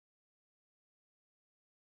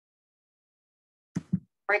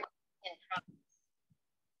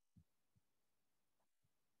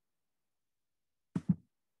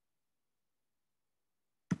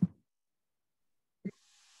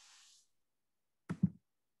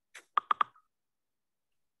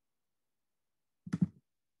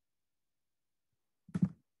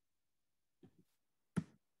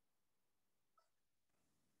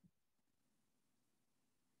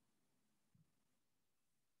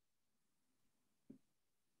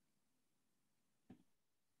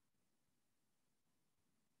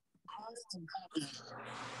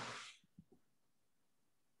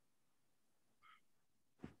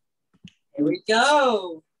Here we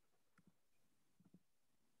go.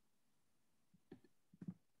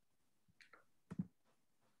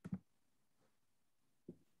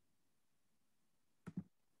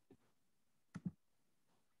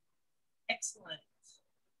 Excellent.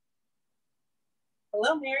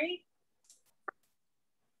 Hello, Mary.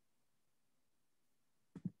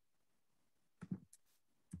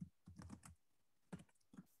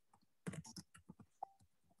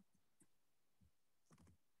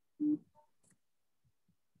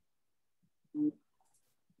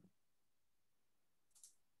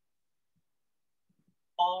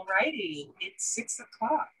 All righty, it's 6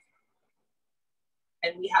 o'clock.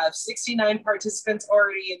 And we have 69 participants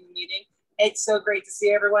already in the meeting. It's so great to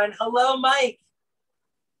see everyone. Hello, Mike.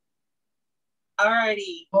 All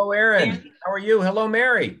righty. Hello, Aaron. How are you? Hello,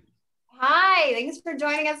 Mary. Hi, thanks for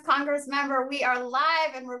joining us, Congress member. We are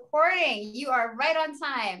live and recording. You are right on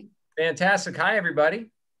time. Fantastic. Hi,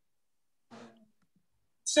 everybody.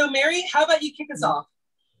 So, Mary, how about you kick us off?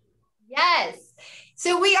 Yes.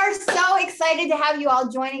 So we are so excited to have you all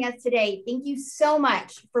joining us today. Thank you so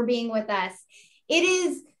much for being with us. It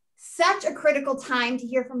is such a critical time to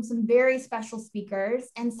hear from some very special speakers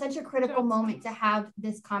and such a critical moment to have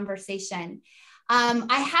this conversation.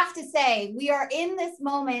 I have to say, we are in this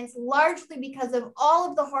moment largely because of all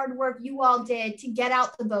of the hard work you all did to get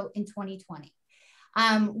out the vote in 2020.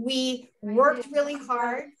 We worked really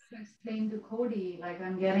hard. Explain to Cody, like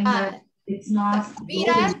I'm getting that it's not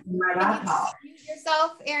Vita, can you mute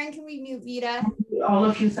yourself? Aaron, can we mute Vita? All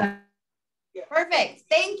of you said. Perfect.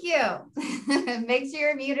 Thank you. Make sure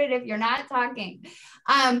you're muted if you're not talking.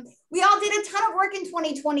 We all did a ton of work in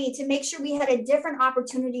 2020 to make sure we had a different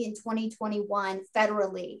opportunity in 2021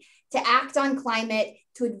 federally to act on climate,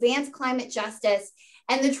 to advance climate justice.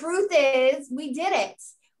 And the truth is we did it.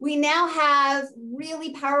 We now have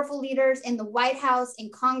really powerful leaders in the White House,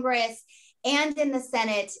 in Congress, and in the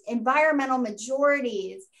Senate, environmental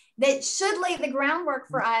majorities that should lay the groundwork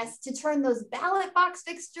for us to turn those ballot box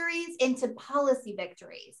victories into policy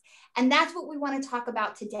victories. And that's what we want to talk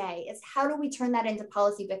about today, is how do we turn that into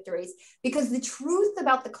policy victories? Because the truth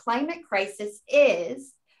about the climate crisis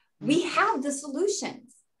is we have the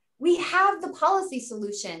solutions. We have the policy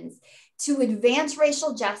solutions to advance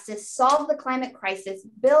racial justice, solve the climate crisis,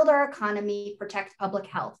 build our economy, protect public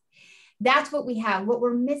health. That's what we have. What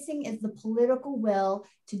we're missing is the political will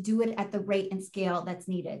to do it at the rate and scale that's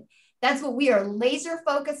needed. That's what we are laser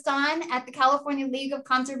focused on at the California League of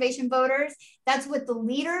Conservation Voters. That's what the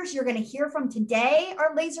leaders you're going to hear from today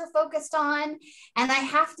are laser focused on. And I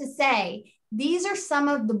have to say, these are some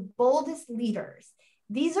of the boldest leaders.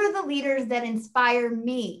 These are the leaders that inspire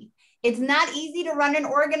me. It's not easy to run an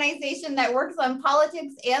organization that works on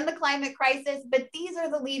politics and the climate crisis, but these are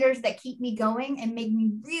the leaders that keep me going and make me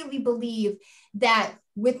really believe that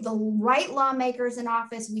with the right lawmakers in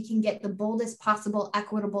office, we can get the boldest possible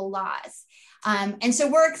equitable laws. And so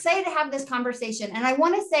we're excited to have this conversation. And I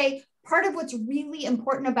want to say part of what's really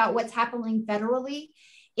important about what's happening federally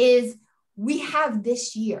is we have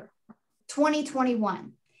this year,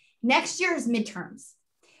 2021. Next year is midterms.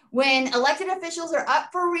 When elected officials are up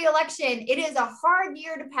for re-election, it is a hard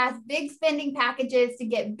year to pass big spending packages to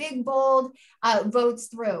get big, bold votes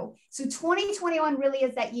through. So 2021 really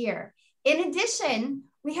is that year. In addition,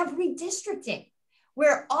 we have redistricting,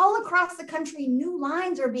 where all across the country, new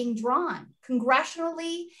lines are being drawn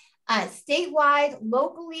congressionally, statewide,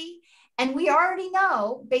 locally. And we already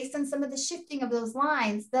know, based on some of the shifting of those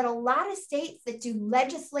lines, that a lot of states that do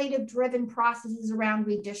legislative-driven processes around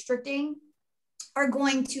redistricting are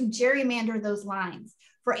going to gerrymander those lines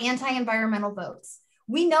for anti-environmental votes.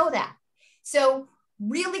 We know that. So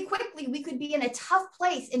really quickly, we could be in a tough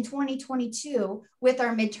place in 2022 with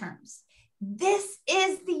our midterms. This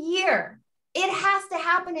is the year. It has to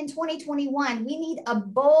happen in 2021. We need a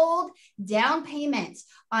bold down payment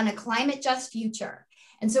on a climate just future.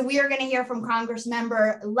 And so we are going to hear from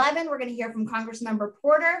Congressmember Levin. We're going to hear from Congressmember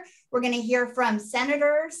Porter. We're going to hear from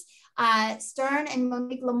senators Stern and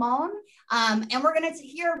Monique Limón. And we're going to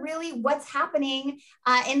hear really what's happening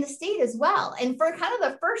in the state as well. And for kind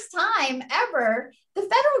of the first time ever, the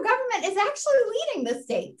federal government is actually leading the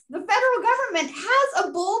state. The federal government has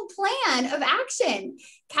a bold plan of action.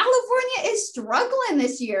 California is struggling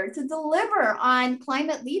this year to deliver on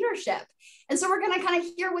climate leadership. And so we're going to kind of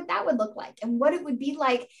hear what that would look like and what it would be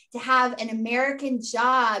like to have an American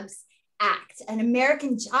Jobs Act, an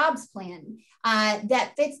American jobs plan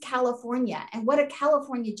that fits California, and what a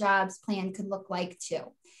California jobs plan could look like too.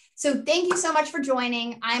 So thank you so much for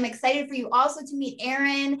joining. I'm excited for you also to meet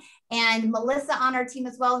Aaron and Melissa on our team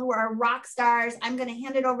as well, who are rock stars. I'm going to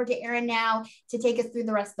hand it over to Aaron now to take us through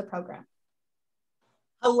the rest of the program.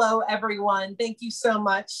 Hello, everyone. Thank you so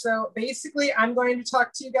much. So basically, I'm going to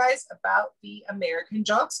talk to you guys about the American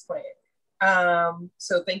Jobs Plan.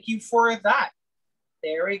 So thank you for that.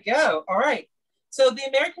 There we go. All right. So the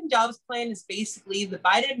American Jobs Plan is basically the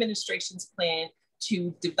Biden administration's plan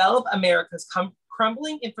to develop America's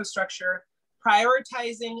crumbling infrastructure,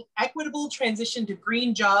 prioritizing equitable transition to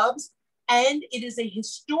green jobs, and it is a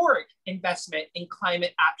historic investment in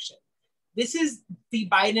climate action. This is the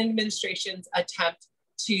Biden administration's attempt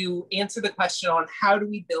to answer the question on how do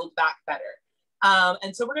we build back better.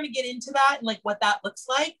 And so we're going to get into that and like what that looks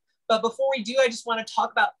like. But before we do, I just want to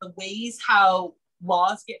talk about the ways how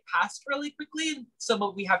laws get passed really quickly and some of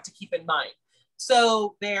what we have to keep in mind.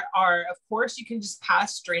 So there are, of course, you can just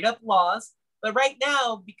pass straight up laws. But right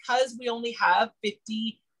now, because we only have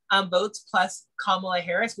 50 votes plus Kamala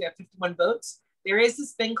Harris, we have 51 votes, there is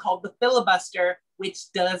this thing called the filibuster,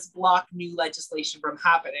 which does block new legislation from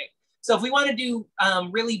happening. So if we want to do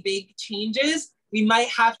really big changes, we might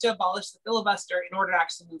have to abolish the filibuster in order to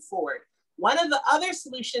actually move forward. One of the other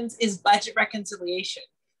solutions is budget reconciliation.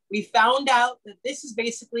 We found out that this is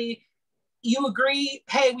basically, you agree,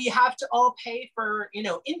 hey, we have to all pay for,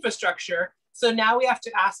 infrastructure. So now we have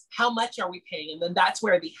to ask, how much are we paying? And then that's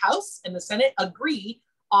where the House and the Senate agree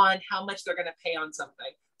on how much they're going to pay on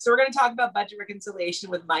something. So we're going to talk about budget reconciliation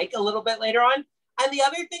with Mike a little bit later on. And the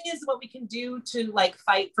other thing is what we can do to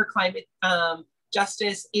fight for climate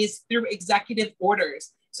justice is through executive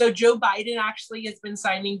orders. So Joe Biden actually has been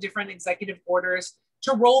signing different executive orders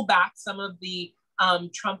to roll back some of the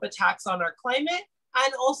Trump attacks on our climate,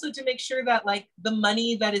 and also to make sure that the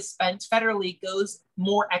money that is spent federally goes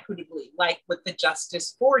more equitably, like with the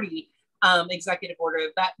Justice 40 executive order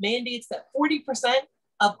that mandates that 40%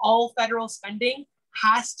 of all federal spending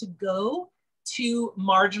has to go to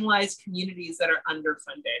marginalized communities that are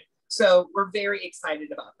underfunded. So we're very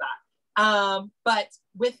excited about that. But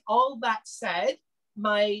with all that said,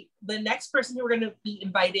 the next person who we're going to be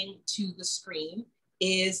inviting to the screen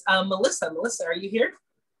is Melissa. Melissa, are you here?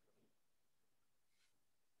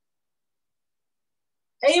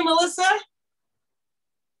 Hey, Melissa.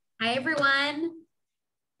 Hi, everyone.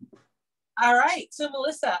 All right. So,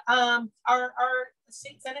 Melissa, our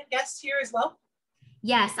state Senate guest here as well?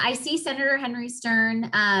 Yes, I see Senator Henry Stern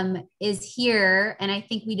is here, and I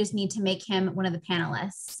think we just need to make him one of the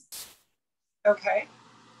panelists. Okay.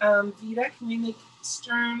 Vita, can we make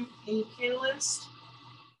Stern a panelist?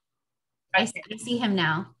 I see him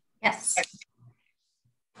now. Yes.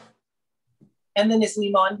 And then is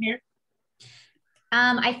Limón here?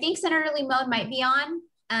 I think Senator Limón might be on.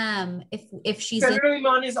 If she's Senator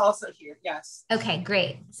Limón is also here. Yes. Okay,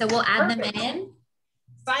 great. So we'll add them in.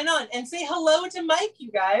 Sign on and say hello to Mike,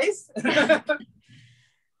 you guys.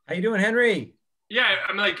 How you doing, Henry? Yeah,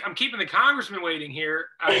 I'm keeping the congressman waiting here.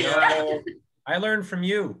 I learned from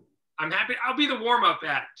you. I'm happy. I'll be the warm-up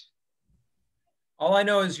act. All I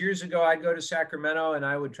know is years ago, I'd go to Sacramento and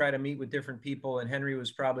I would try to meet with different people. And Henry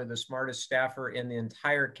was probably the smartest staffer in the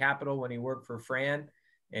entire Capitol when he worked for Fran.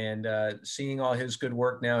 And seeing all his good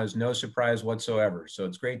work now is no surprise whatsoever. So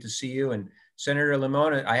it's great to see you. And Senator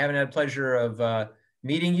Limón, I haven't had the pleasure of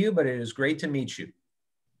meeting you, but it is great to meet you.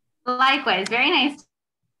 Likewise, very nice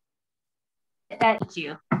to meet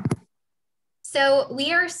you. So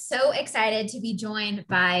we are so excited to be joined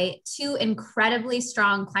by two incredibly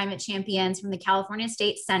strong climate champions from the California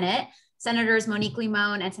State Senate, Senators Monique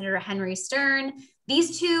Limón and Senator Henry Stern.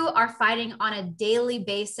 These two are fighting on a daily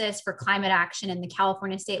basis for climate action in the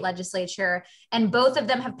California State Legislature, and both of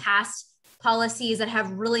them have passed policies that have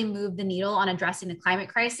really moved the needle on addressing the climate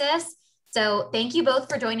crisis. So thank you both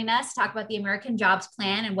for joining us to talk about the American Jobs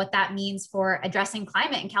Plan and what that means for addressing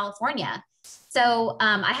climate in California. So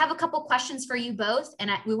I have a couple questions for you both, and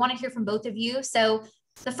we want to hear from both of you. So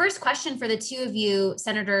the first question for the two of you,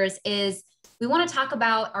 senators, is we want to talk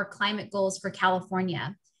about our climate goals for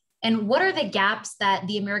California. And what are the gaps that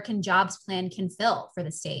the American Jobs Plan can fill for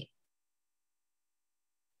the state?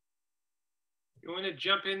 You want to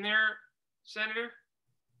jump in there, Senator?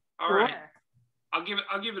 All right. Sure.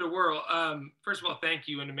 I'll give it a whirl. First of all, thank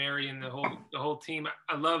you and Mary and the whole team.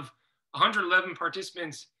 I love 111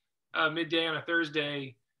 participants midday on a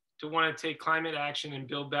Thursday to want to take climate action and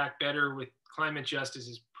build back better with climate justice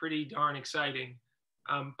is pretty darn exciting.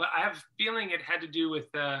 But I have a feeling it had to do with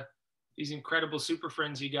these incredible super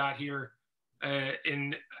friends you got here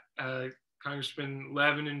in Congressman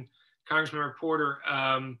Levin and Congressman Reporter.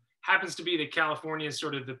 Happens to be that California is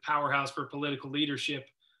sort of the powerhouse for political leadership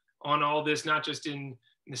on all this, not just in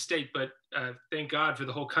the state, but thank God for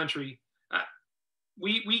the whole country.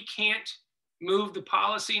 We can't move the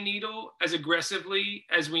policy needle as aggressively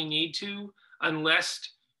as we need to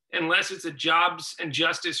unless it's a jobs and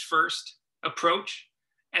justice first approach.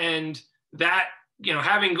 And that,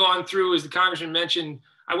 having gone through, as the Congressman mentioned,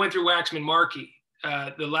 I went through Waxman-Markey.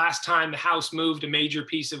 The last time the House moved a major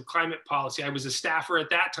piece of climate policy, I was a staffer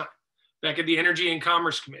at that time, back at the Energy and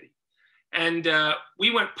Commerce Committee. And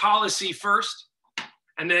we went policy first,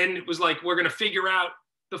 and then it was like, we're gonna figure out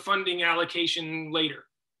the funding allocation later.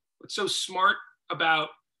 What's so smart about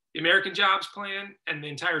the American Jobs Plan and the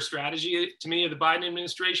entire strategy, to me, of the Biden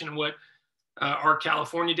administration and what our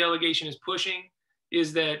California delegation is pushing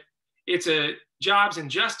is that it's a jobs and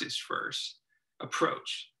justice first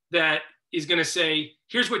approach that is gonna say,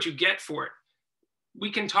 here's what you get for it. We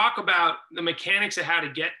can talk about the mechanics of how to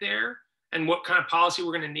get there and what kind of policy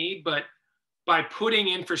we're gonna need, but by putting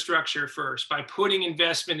infrastructure first, by putting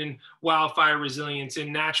investment in wildfire resilience,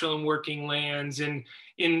 in natural and working lands, and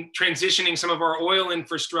in transitioning some of our oil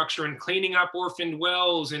infrastructure and cleaning up orphaned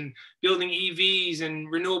wells and building EVs and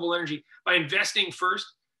renewable energy, by investing first,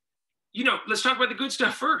 let's talk about the good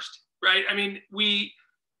stuff first, right? I mean, we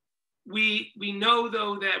know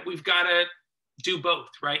though that we've got to do both,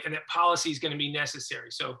 right? And that policy is going to be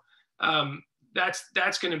necessary. So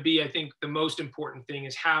that's going to be, I think, the most important thing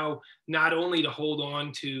is how not only to hold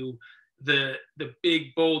on to the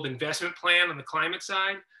big, bold investment plan on the climate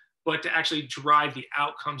side, but to actually drive the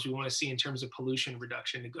outcomes we want to see in terms of pollution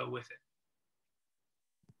reduction to go with it.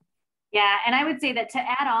 Yeah, and I would say that to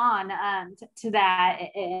add on to that,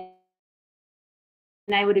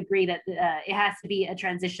 and I would agree that it has to be a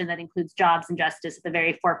transition that includes jobs and justice at the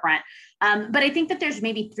very forefront. But I think that there's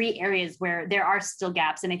maybe 3 areas where there are still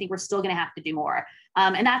gaps, and I think we're still going to have to do more.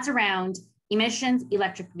 And that's around emissions,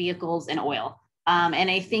 electric vehicles, and oil.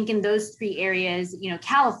 And I think in those 3 areas,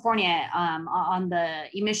 California, on the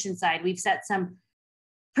emission side, we've set some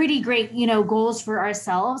pretty great, goals for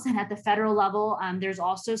ourselves. And at the federal level, there's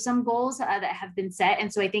also some goals that have been set.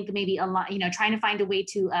 And so I think maybe trying to find a way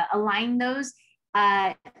to align those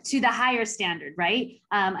to the higher standard, right?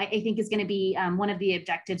 I think is going to be one of the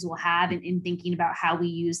objectives we'll have in thinking about how we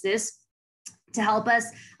use this to help us.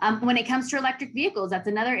 When it comes to electric vehicles, that's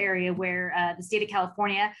another area where the state of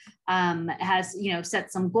California has,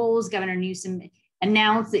 set some goals. Governor Newsom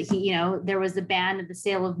announced that there was a ban of the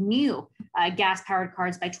sale of new gas-powered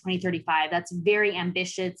cars by 2035. That's very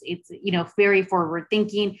ambitious. It's, very forward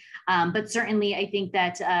thinking. But certainly I think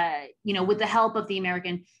that, with the help of the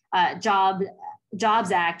American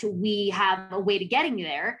Jobs Act, we have a way to getting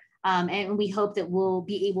there. And we hope that we'll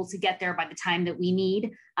be able to get there by the time that we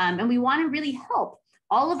need. And we want to really help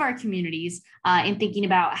all of our communities in thinking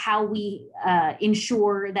about how we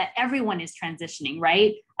ensure that everyone is transitioning,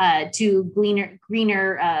 right, to greener,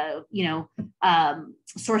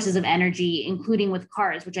 sources of energy, including with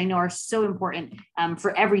cars, which I know are so important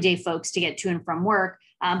for everyday folks to get to and from work.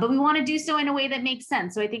 But we want to do so in a way that makes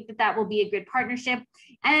sense. So I think that will be a good partnership.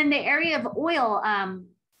 And in the area of oil, and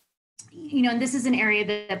this is an area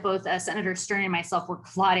that both Senator Stern and myself work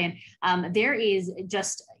a lot in. There is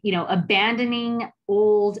just, abandoning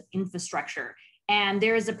old infrastructure. And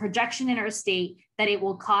there is a projection in our state that it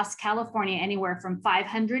will cost California anywhere from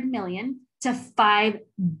 $500 million to $5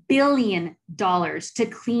 billion to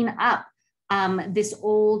clean up this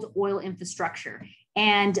old oil infrastructure.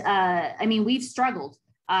 And we've struggled.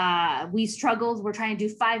 We're trying to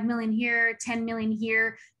do 5 million here, 10 million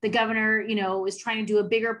here. The governor, is trying to do a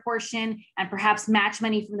bigger portion and perhaps match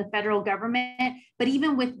money from the federal government. But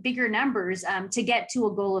even with bigger numbers, to get to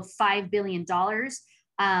a goal of $5 billion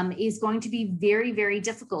is going to be very, very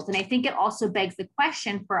difficult. And I think it also begs the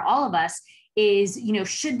question for all of us is,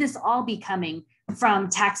 should this all be coming from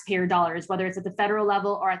taxpayer dollars, whether it's at the federal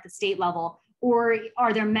level or at the state level, or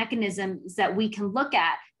are there mechanisms that we can look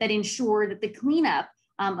at that ensure that the cleanup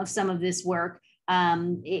of some of this work,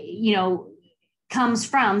 comes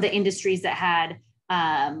from the industries that had,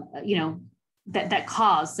 that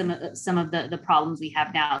caused some of the problems we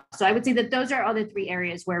have now. So I would say that those are other 3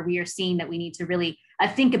 areas where we are seeing that we need to really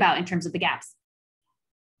think about in terms of the gaps.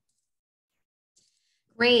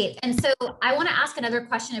 Great. And so I want to ask another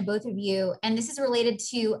question of both of you, and this is related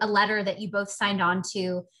to a letter that you both signed on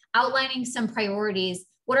to outlining some priorities.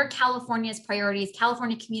 What are California's priorities,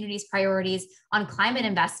 California communities' priorities on climate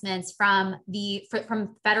investments from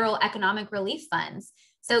federal economic relief funds?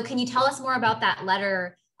 So can you tell us more about that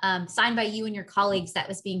letter signed by you and your colleagues that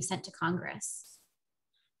was being sent to Congress?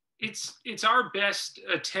 It's our best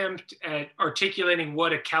attempt at articulating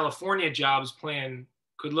what a California jobs plan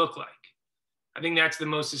could look like. I think that's the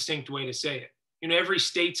most succinct way to say it. You know, every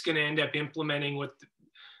state's going to end up implementing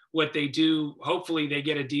what they do. Hopefully they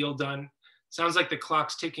get a deal done. Sounds like the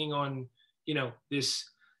clock's ticking on, you know, this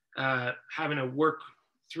having to work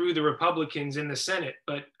through the Republicans in the Senate.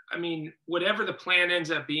 But I mean, whatever the plan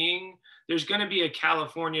ends up being, there's going to be a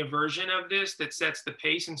California version of this that sets the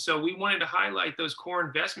pace. And so we wanted to highlight those core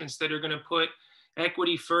investments that are going to put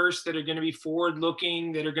equity first, that are going to be forward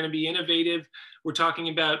looking, that are going to be innovative. We're talking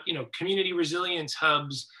about, you know, community resilience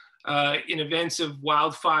hubs in events of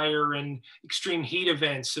wildfire and extreme heat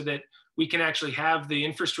events, so that we can actually have the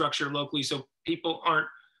infrastructure locally so people aren't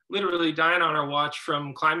literally dying on our watch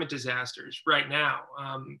from climate disasters right now.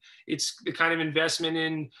 It's the kind of investment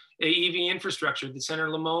in EV infrastructure that Senator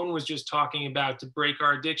Limón was just talking about to break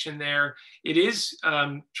our addiction there. It is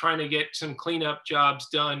trying to get some cleanup jobs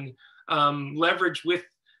done, leverage with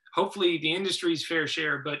hopefully the industry's fair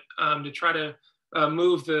share, but to try to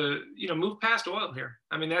move past oil here.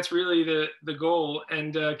 I mean, that's really the goal.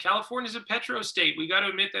 And California's a petro state. We got to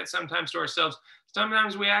admit that sometimes to ourselves.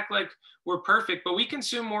 Sometimes we act like we're perfect, but we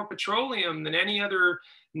consume more petroleum than any other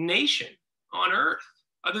nation on earth,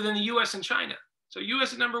 other than the US and China. So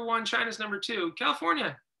US is number one, China's number two,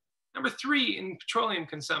 California, number three in petroleum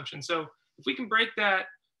consumption. So if we can break that,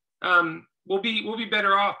 we'll be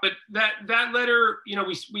better off. But that letter, you know,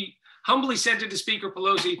 we humbly sent it to Speaker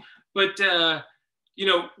Pelosi, but you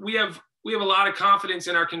know, we have a lot of confidence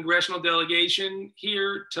in our congressional delegation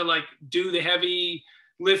here to like do the heavy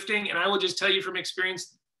lifting. And I will just tell you from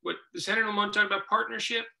experience, what the Senator Limón talked about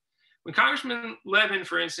partnership. When Congressman Levin,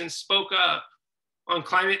 for instance, spoke up on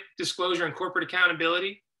climate disclosure and corporate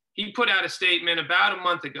accountability, he put out a statement about a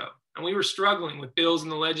month ago, and we were struggling with bills in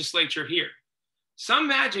the legislature here. Some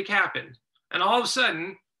magic happened, and all of a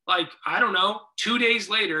sudden, like, I don't know, 2 days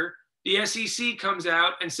later, the SEC comes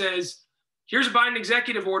out and says, here's a Biden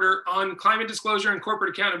executive order on climate disclosure and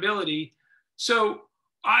corporate accountability. So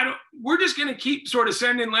we're just going to keep sort of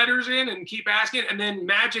sending letters in and keep asking, and then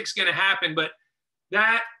magic's going to happen. But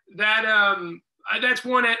that's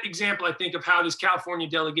one example, I think, of how this California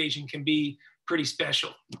delegation can be pretty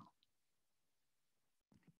special.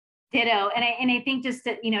 Ditto. And I think just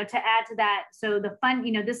to, to add to that, so the fund,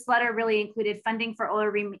 this letter really included funding for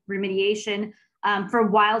oil remediation, for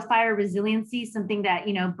wildfire resiliency, something that,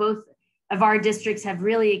 both of our districts have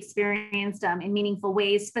really experienced in meaningful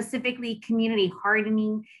ways, specifically community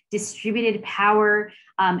hardening, distributed power,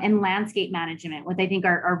 and landscape management, what I think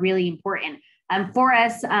are really important. For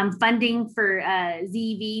us, funding for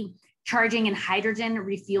ZEV charging and hydrogen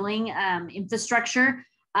refueling infrastructure,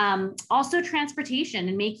 also transportation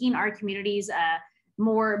and making our communities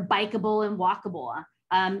more bikeable and walkable.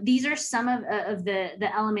 These are some of the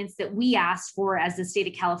elements that we asked for as the state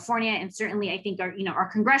of California, and certainly I think our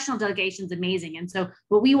congressional delegation is amazing. And so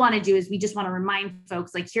what we want to do is we just want to remind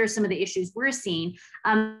folks, like, here are some of the issues we're seeing.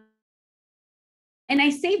 And I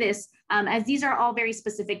say this as these are all very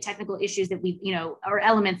specific technical issues that we, or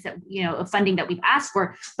elements that, of funding that we've asked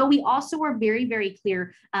for, but we also were very, very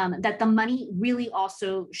clear that the money really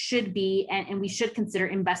also should be, and we should consider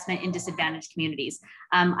investment in disadvantaged communities.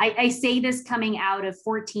 I say this coming out of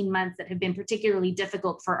 14 months that have been particularly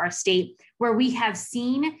difficult for our state, where we have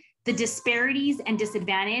seen the disparities and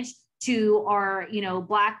disadvantage to our,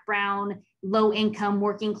 Black, brown, low income,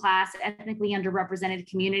 working class, ethnically underrepresented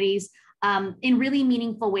communities in really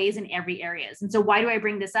meaningful ways in every areas. And so why do I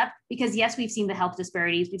bring this up? Because yes, we've seen the health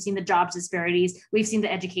disparities, we've seen the jobs disparities, we've seen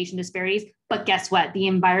the education disparities, but guess what? The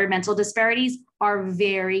environmental disparities are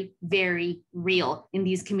very, very real in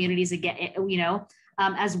these communities again,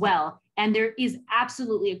 as well. And there is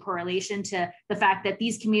absolutely a correlation to the fact that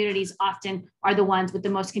these communities often are the ones with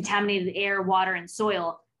the most contaminated air, water, and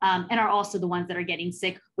soil, and are also the ones that are getting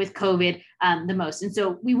sick with COVID the most. And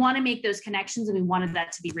so we want to make those connections, and we wanted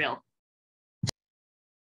that to be real.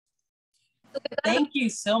 Thank you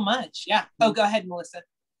so much. Yeah. Oh, go ahead, Melissa.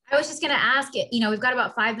 I was just going to ask it, we've got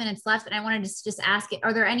about 5 minutes left, and I wanted to just ask it,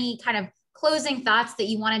 are there any kind of closing thoughts that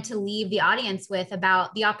you wanted to leave the audience with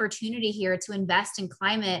about the opportunity here to invest in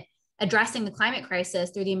climate, addressing the climate crisis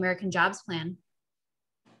through the American Jobs Plan?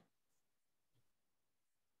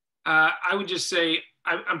 I would just say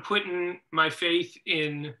I'm putting my faith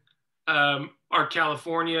in our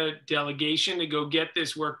California delegation to go get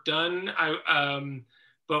this work done.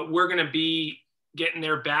 But we're going to be getting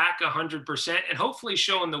their back 100% and hopefully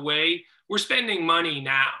showing the way. We're spending money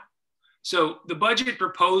now. So the budget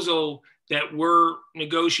proposal that we're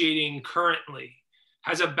negotiating currently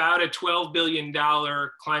has about a $12 billion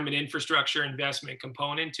climate infrastructure investment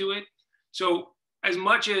component to it. So as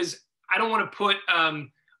much as I don't want to put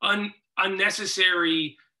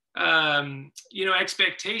unnecessary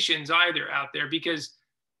expectations either out there, because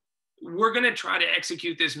we're going to try to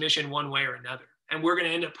execute this mission one way or another. And we're going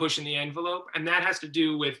to end up pushing the envelope. And that has to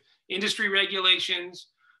do with industry regulations,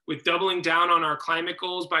 with doubling down on our climate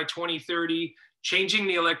goals by 2030, changing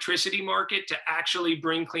the electricity market to actually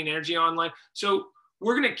bring clean energy online. So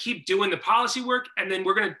we're going to keep doing the policy work, and then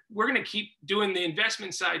we're going to keep doing the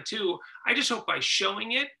investment side too. I just hope by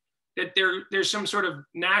showing it that there's some sort of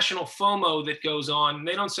national FOMO that goes on. And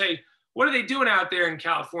they don't say, what are they doing out there in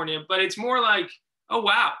California? But it's more like, oh,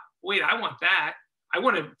 wow, wait, I want that. I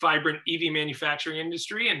want a vibrant EV manufacturing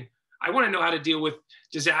industry, and I want to know how to deal with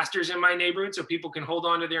disasters in my neighborhood so people can hold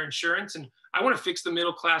on to their insurance. And I want to fix the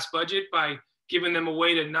middle class budget by giving them a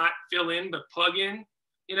way to not fill in, but plug in,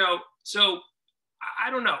 so I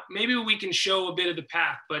don't know, maybe we can show a bit of the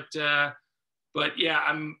path, but yeah,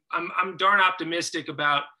 I'm darn optimistic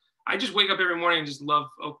about, I just wake up every morning and just love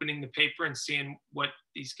opening the paper and seeing what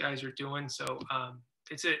these guys are doing. So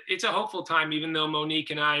it's a hopeful time, even though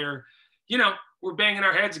Monique and I are, we're banging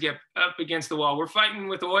our heads up against the wall. We're fighting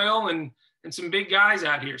with oil and some big guys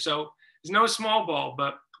out here. So there's no small ball,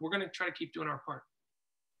 but we're going to try to keep doing our part.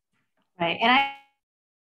 Right. And I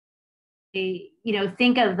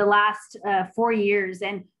think of the last 4 years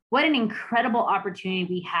and what an incredible opportunity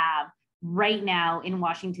we have right now in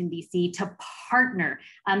Washington, D.C. to partner,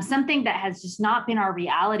 something that has just not been our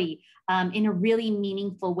reality in a really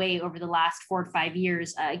meaningful way over the last 4 to 5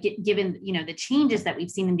 years, given the changes that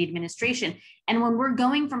we've seen in the administration. And when we're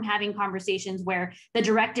going from having conversations where the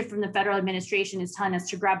directive from the federal administration is telling us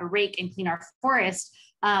to grab a rake and clean our forest,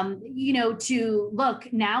 to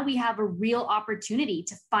look, now we have a real opportunity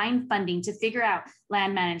to find funding, to figure out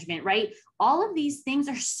land management, right? All of these things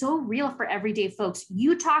are so real for everyday folks.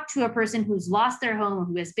 You talk to a person who's lost their home,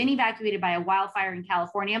 who has been evacuated by a wildfire in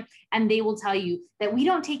California, and they will tell you that we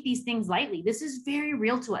don't take these things lightly. This is very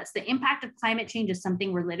real to us. The impact of climate change is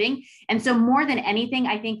something we're living. And so more than anything,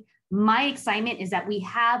 I think my excitement is that we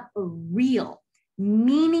have a real,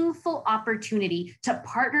 meaningful opportunity to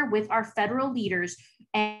partner with our federal leaders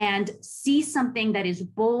and see something that is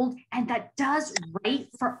bold and that does right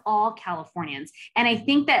for all Californians. And I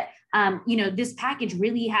think that, this package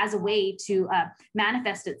really has a way to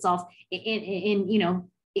manifest itself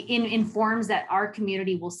in forms that our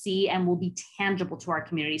community will see and will be tangible to our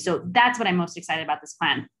community. So that's what I'm most excited about this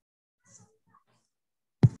plan.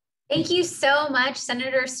 Thank you so much,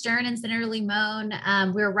 Senator Stern and Senator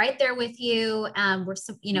Limón. We're right there with you. We're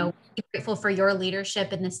grateful for your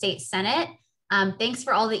leadership in the state Senate. Thanks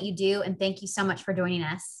for all that you do, and thank you so much for joining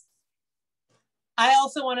us. I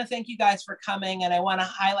also want to thank you guys for coming, and I want to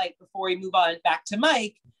highlight before we move on back to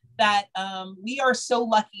Mike that we are so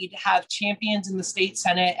lucky to have champions in the state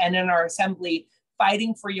Senate and in our assembly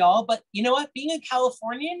fighting for y'all. But you know what? Being a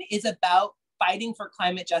Californian is about fighting for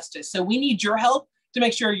climate justice. So we need your help to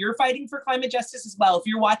make sure you're fighting for climate justice as well. If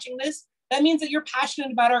you're watching this, that means that you're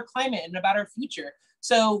passionate about our climate and about our future.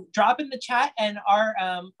 So drop in the chat, and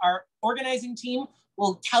our organizing team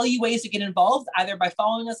will tell you ways to get involved, either by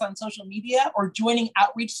following us on social media or joining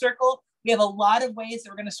Outreach Circle. We have a lot of ways that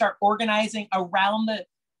we're going to start organizing around the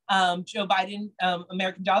Joe Biden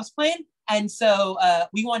American Jobs Plan. And so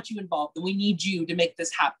we want you involved, and we need you to make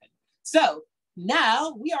this happen. So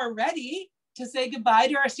now we are ready to say goodbye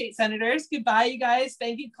to our state senators. Goodbye, you guys.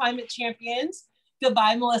 Thank you, climate champions.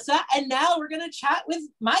 Goodbye, Melissa. And now we're going to chat with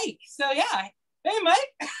Mike. So yeah. Hey,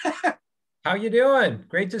 Mike. How you doing?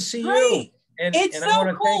 Great to see you. And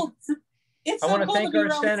so cool. I want to thank our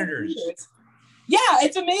senators. Yeah,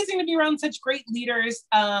 it's amazing to be around such great leaders.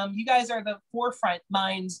 You guys are the forefront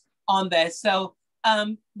minds on this. So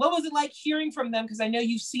what was it like hearing from them? Because I know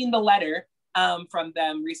you've seen the letter from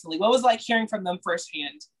them recently. What was it like hearing from them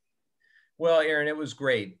firsthand? Well, Aaron, it was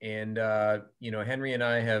great. And, Henry and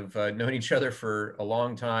I have known each other for a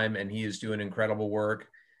long time, and he is doing incredible work.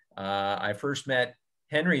 I first met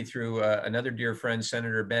Henry through another dear friend,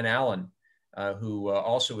 Senator Ben Allen, who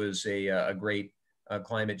also is a great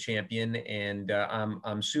climate champion. And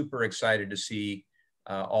I'm super excited to see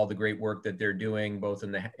all the great work that they're doing, both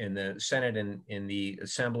in the Senate and in the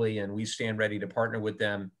Assembly. And we stand ready to partner with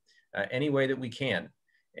them any way that we can.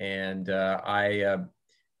 And I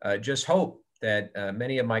just hope that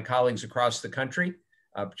many of my colleagues across the country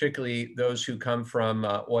particularly those who come from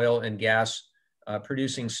oil and gas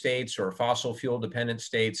producing states or fossil fuel dependent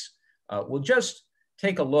states, will just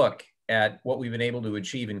take a look at what we've been able to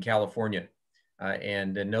achieve in California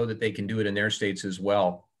and know that they can do it in their states as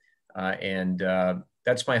well.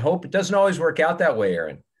 That's my hope. It doesn't always work out that way,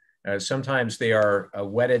 Aaron. Sometimes they are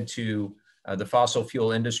wedded to the fossil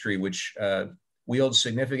fuel industry, which wields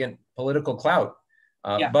significant political clout.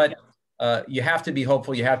 But you have to be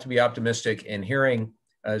hopeful. You have to be optimistic. And hearing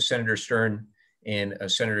Senator Stern and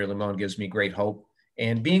Senator Limón gives me great hope.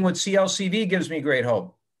 And being with CLCV gives me great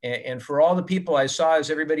hope. And for all the people I saw as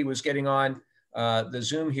everybody was getting on the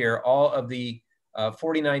Zoom here, all of the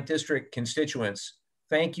 49th district constituents,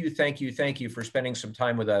 thank you, thank you, thank you for spending some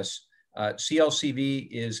time with us. CLCV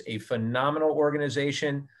is a phenomenal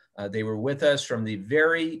organization. They were with us from the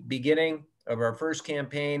very beginning of our first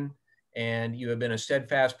campaign, and you have been a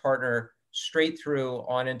steadfast partner straight through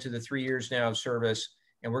on into the 3 years now of service.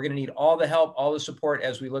 And we're going to need all the help, all the support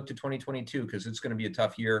as we look to 2022, because it's going to be a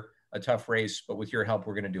tough year, a tough race, but with your help,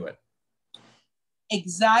 we're going to do it.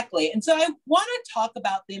 Exactly. And so I want to talk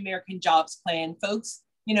about the American Jobs Plan, folks.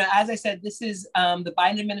 You know, as I said, this is the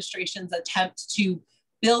Biden administration's attempt to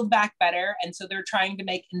build back better. And so they're trying to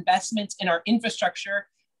make investments in our infrastructure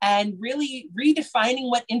and really redefining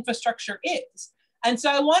what infrastructure is. And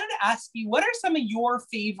so I wanted to ask you, what are some of your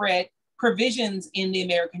favorite provisions in the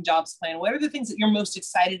American Jobs Plan? What are the things that you're most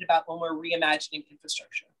excited about when we're reimagining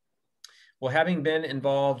infrastructure? Well, having been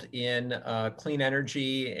involved in clean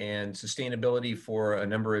energy and sustainability for a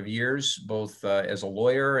number of years, both as a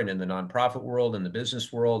lawyer and in the nonprofit world and the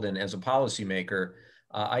business world and as a policymaker,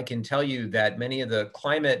 I can tell you that many of the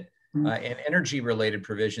climate and energy related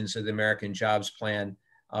provisions of the American Jobs Plan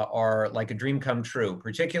are like a dream come true,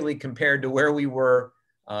 particularly compared to where we were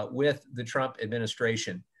with the Trump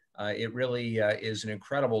administration. It really is an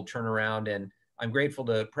incredible turnaround, and I'm grateful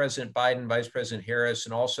to President Biden, Vice President Harris,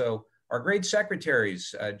 and also our great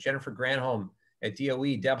secretaries, Jennifer Granholm at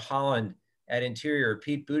DOE, Deb Haaland at Interior,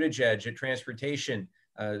 Pete Buttigieg at Transportation,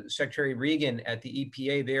 Secretary Regan at the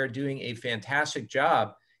EPA. They are doing a fantastic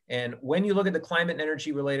job. And when you look at the climate and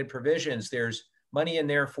energy related provisions, there's money in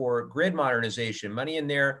there for grid modernization, money in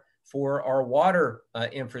there for our water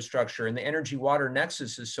infrastructure, and the energy water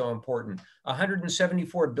nexus is so important.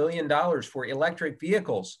 $174 billion for electric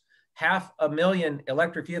vehicles. 500,000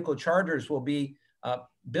 electric vehicle chargers will be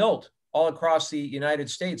built all across the United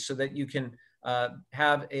States so that you can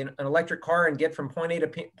have an electric car and get from point A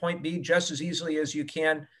to point B just as easily as you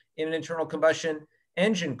can in an internal combustion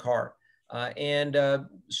engine car. And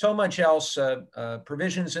so much else,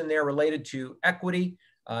 provisions in there related to equity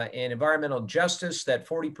and environmental justice, that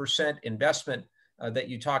 40% investment that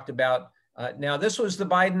you talked about. Now, this was the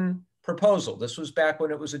Biden proposal. This was back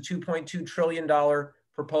when it was a $2.2 trillion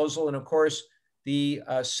proposal. And of course, the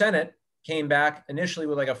Senate came back initially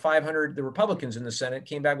with like the Republicans in the Senate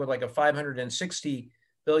came back with like a $560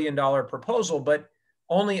 billion proposal, but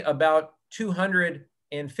only about $250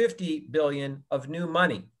 billion of new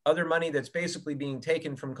money, other money that's basically being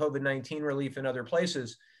taken from COVID-19 relief in other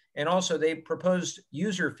places. And also they proposed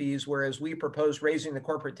user fees, whereas we proposed raising the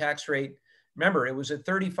corporate tax rate. Remember, it was at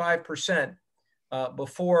 35%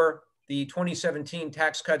 before the 2017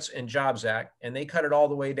 Tax Cuts and Jobs Act, and they cut it all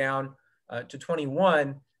the way down to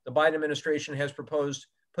 21. The Biden administration has proposed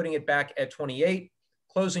putting it back at 28,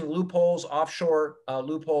 closing loopholes, offshore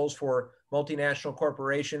loopholes for multinational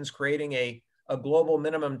corporations, creating a global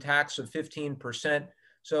minimum tax of 15%.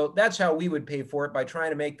 So that's how we would pay for it, by trying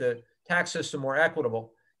to make the tax system more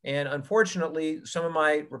equitable. And unfortunately, some of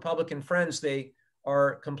my Republican friends, they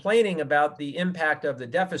are complaining about the impact of the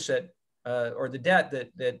deficit or the debt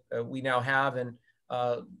that we now have, and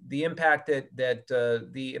the impact that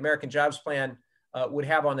the American Jobs Plan would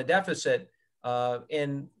have on the deficit.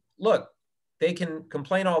 And look, they can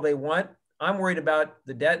complain all they want. I'm worried about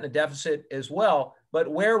the debt and the deficit as well. But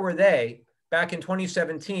where were they back in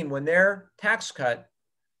 2017 when their tax cut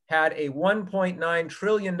had a $1.9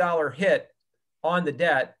 trillion hit on the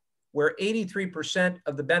debt, where 83%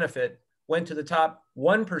 of the benefit went to the top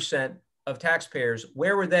 1% of taxpayers?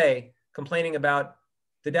 Where were they complaining about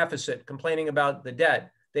the deficit, complaining about the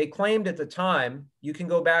debt? They claimed at the time, you can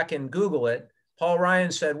go back and Google it, Paul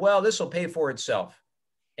Ryan said, well, this will pay for itself.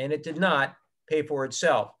 And it did not pay for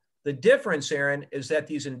itself. The difference, Aaron, is that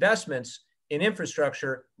these investments in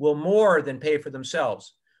infrastructure will more than pay for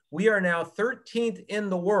themselves. We are now 13th in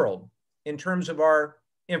the world in terms of our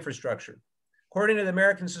infrastructure. According to the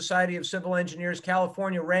American Society of Civil Engineers,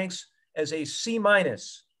 California ranks as a C-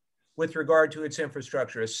 with regard to its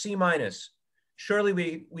infrastructure, a C-.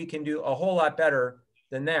 Surely we can do a whole lot better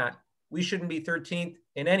than that. We shouldn't be 13th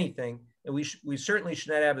in anything. and we certainly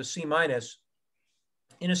should not have a C-.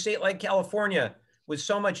 In a state like California, with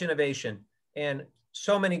so much innovation and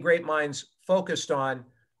so many great minds focused on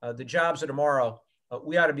the jobs of tomorrow,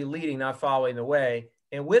 we ought to be leading, not following the way.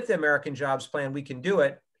 And with the American Jobs Plan, we can do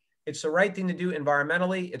it. It's the right thing to do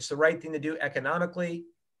environmentally. It's the right thing to do economically.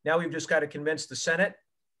 Now we've just got to convince the Senate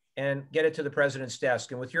and get it to the president's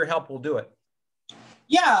desk. And with your help, we'll do it.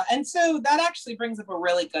 Yeah, and so that actually brings up a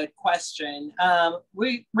really good question.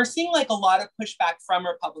 We're seeing like a lot of pushback from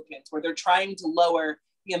Republicans where they're trying to lower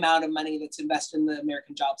the amount of money that's invested in the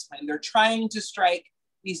American Jobs Plan. They're trying to strike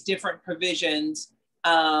these different provisions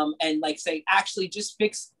and like say, actually just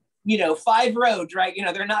fix, 5 roads, right?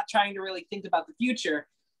 They're not trying to really think about the future.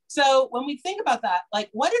 So when we think about that, like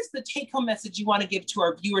what is the take-home message you want to give to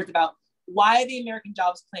our viewers about why the American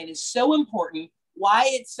Jobs Plan is so important, why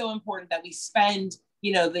it's so important that we spend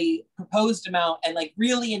the proposed amount and like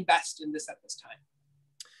really invest in this at this time?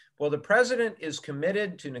 Well, the president is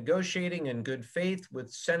committed to negotiating in good faith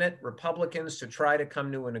with Senate Republicans to try to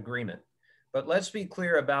come to an agreement. But let's be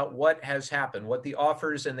clear about what has happened, what the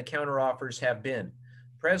offers and the counteroffers have been.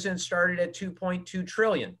 The president started at $2.2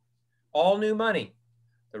 trillion, all new money.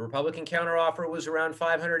 The Republican counteroffer was around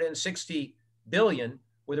 $560 billion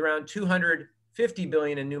with around $250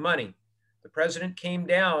 billion in new money. The president came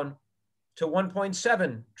down to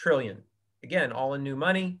 $1.7 trillion, again, all in new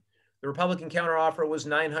money. The Republican counteroffer was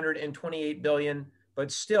 $928 billion,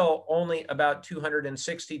 but still only about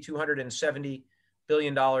 $270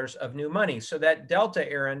 billion of new money. So that delta,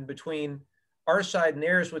 Aaron, between our side and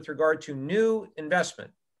theirs with regard to new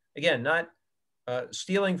investment, again, not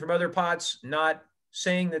stealing from other pots, not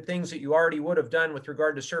saying that things that you already would have done with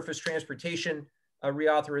regard to surface transportation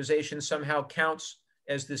reauthorization somehow counts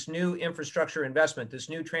as this new infrastructure investment, this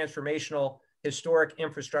new transformational historic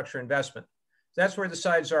infrastructure investment. That's where the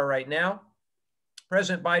sides are right now.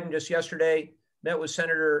 President Biden just yesterday met with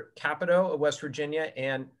Senator Capito of West Virginia,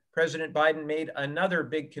 and President Biden made another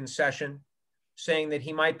big concession saying that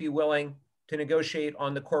he might be willing to negotiate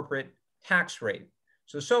on the corporate tax rate.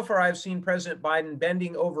 So far I've seen President Biden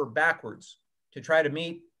bending over backwards to try to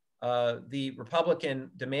meet the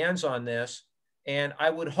Republican demands on this. And I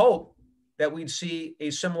would hope that we'd see a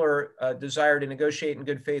similar desire to negotiate in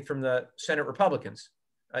good faith from the Senate Republicans.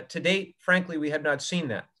 To date, frankly, we have not seen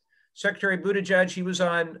that. Secretary Buttigieg, he was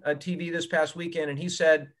on TV this past weekend, and he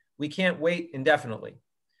said, we can't wait indefinitely.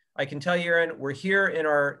 I can tell you, Aaron, we're here in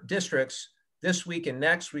our districts this week and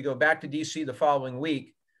next. We go back to DC the following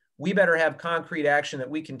week. We better have concrete action that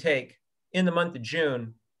we can take in the month of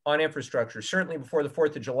June on infrastructure, certainly before the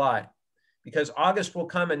 4th of July, because August will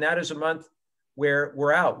come, and that is a month where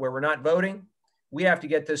we're out, where we're not voting. We have to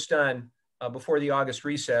get this done before the August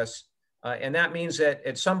recess. And that means that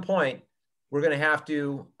at some point, we're going to have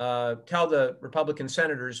to tell the Republican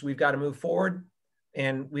senators we've got to move forward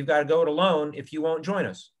and we've got to go it alone if you won't join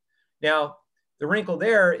us. Now, the wrinkle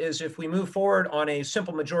there is if we move forward on a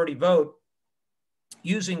simple majority vote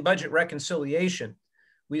using budget reconciliation,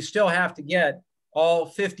 we still have to get all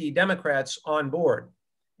 50 Democrats on board.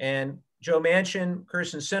 And Joe Manchin,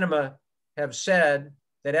 Kirsten Sinema have said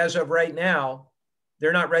that as of right now,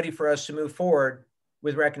 they're not ready for us to move forward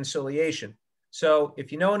with reconciliation. So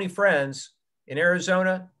if you know any friends in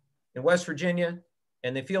Arizona, in West Virginia,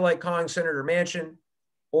 and they feel like calling Senator Manchin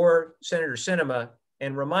or Senator Sinema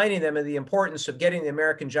and reminding them of the importance of getting the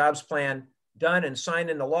American Jobs Plan done and signed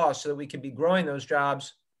into law so that we can be growing those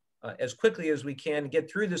jobs as quickly as we can to get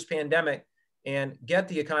through this pandemic and get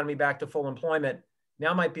the economy back to full employment,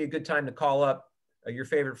 now might be a good time to call up your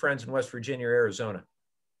favorite friends in West Virginia or Arizona.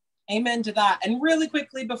 Amen to that. And really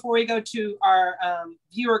quickly, before we go to our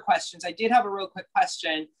viewer questions, I did have a real quick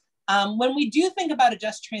question. When we do think about a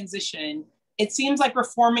just transition, it seems like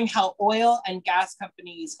reforming how oil and gas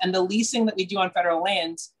companies and the leasing that we do on federal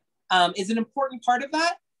lands is an important part of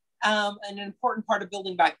that and an important part of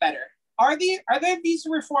building back better. Are there these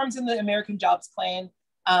reforms in the American Jobs Plan?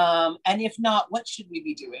 And if not, what should we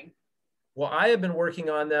be doing? Well, I have been working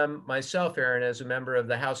on them myself, Aaron, as a member of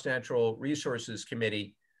the House Natural Resources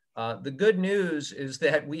Committee. The good news is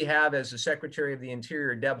that we have, as the Secretary of the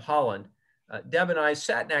Interior, Deb Haaland. Deb and I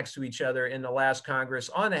sat next to each other in the last Congress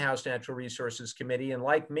on the House Natural Resources Committee. And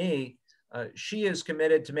like me, she is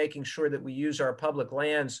committed to making sure that we use our public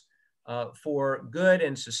lands for good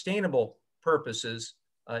and sustainable purposes,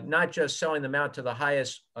 not just selling them out to the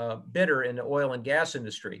highest bidder in the oil and gas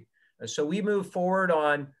industry. So we moved forward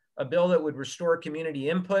on a bill that would restore community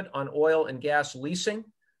input on oil and gas leasing.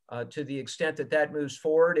 To the extent that that moves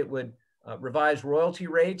forward, it would revise royalty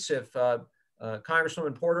rates. If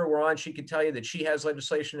Congresswoman Porter were on, she could tell you that she has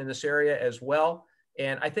legislation in this area as well.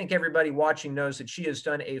 And I think everybody watching knows that she has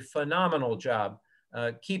done a phenomenal job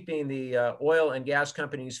keeping the oil and gas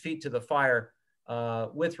companies' feet to the fire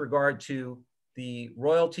with regard to the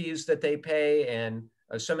royalties that they pay and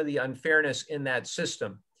some of the unfairness in that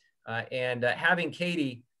system. And having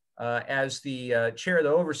Katie as the chair of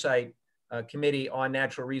the Oversight Committee on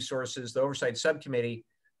Natural Resources, the Oversight Subcommittee,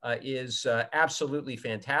 is absolutely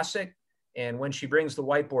fantastic. And when she brings the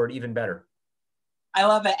whiteboard, even better. I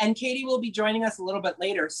love it. And Katie will be joining us a little bit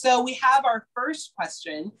later. So we have our first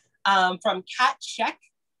question from Kat Sheck.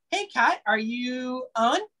 Hey, Kat, are you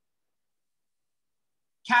on?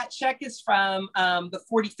 Kat Sheck is from the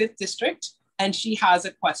 45th District, and she has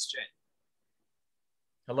a question.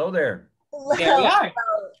 Hello there. There we are.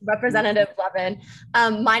 Hello, Representative Levin.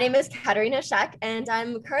 My name is Katerina Sheck, and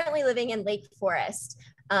I'm currently living in Lake Forest.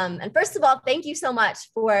 And first of all, thank you so much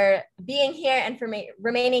for being here and for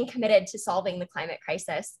remaining committed to solving the climate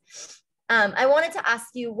crisis. I wanted to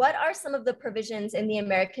ask you, what are some of the provisions in the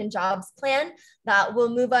American Jobs Plan that will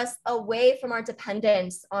move us away from our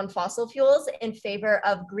dependence on fossil fuels in favor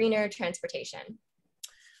of greener transportation?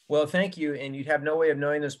 Well, thank you. And you'd have no way of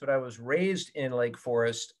knowing this, but I was raised in Lake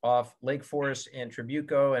Forest, off Lake Forest and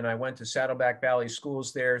Trabuco, and I went to Saddleback Valley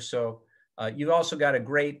schools there. So you've also got a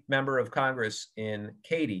great member of Congress in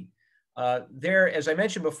Katie. There, as I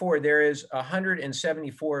mentioned before, there is a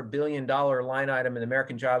 $174 billion line item in the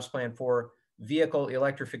American Jobs Plan for vehicle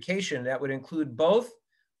electrification that would include both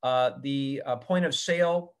the point of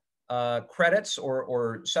sale credits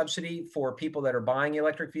or subsidy for people that are buying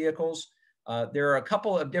electric vehicles. There are a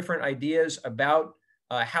couple of different ideas about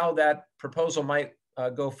how that proposal might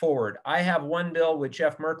go forward. I have one bill with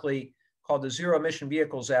Jeff Merkley called the Zero Emission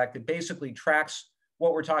Vehicles Act that basically tracks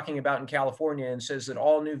what we're talking about in California and says that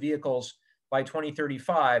all new vehicles by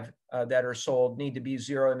 2035 that are sold need to be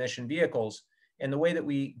zero emission vehicles. And the way that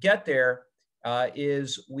we get there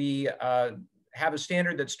is we have a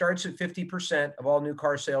standard that starts at 50% of all new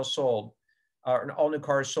car sales sold, all new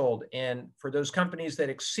cars sold. And for those companies that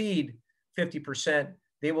exceed 50%,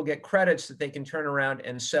 they will get credits that they can turn around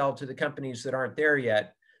and sell to the companies that aren't there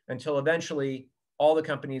yet until eventually all the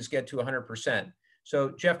companies get to 100%.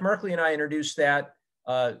 So Jeff Merkley and I introduced that.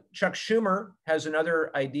 Chuck Schumer has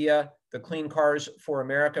another idea, the Clean Cars for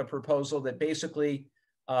America proposal that basically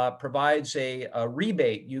provides a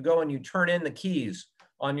rebate. You go and you turn in the keys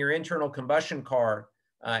on your internal combustion car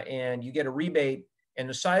and you get a rebate. And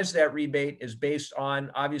the size of that rebate is based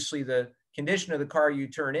on obviously the condition of the car you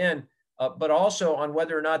turn in, but also on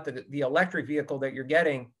whether or not the electric vehicle that you're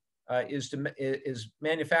getting is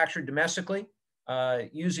manufactured domestically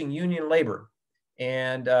using union labor,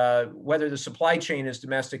 and whether the supply chain is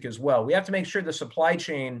domestic as well. We have to make sure the supply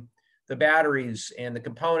chain, the batteries and the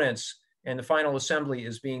components and the final assembly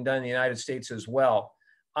is being done in the United States as well.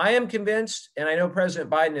 I am convinced, and I know President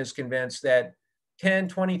Biden is convinced, that 10,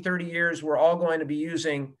 20, 30 years, we're all going to be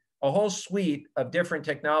using a whole suite of different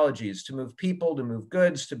technologies to move people, to move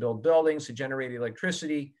goods, to build buildings, to generate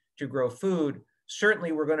electricity, to grow food.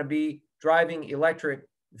 Certainly, we're going to be driving electric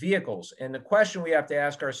vehicles. And the question we have to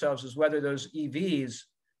ask ourselves is whether those EVs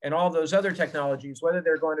and all those other technologies, whether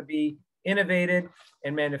they're going to be innovated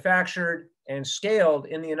and manufactured and scaled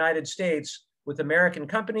in the United States with American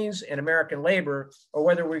companies and American labor, or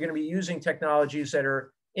whether we're going to be using technologies that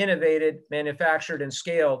are innovated, manufactured, and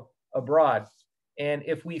scaled abroad. And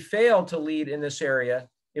if we fail to lead in this area,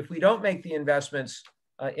 if we don't make the investments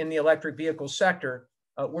in the electric vehicle sector,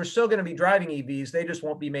 we're still going to be driving EVs. They just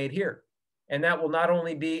won't be made here. And that will not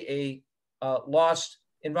only be a lost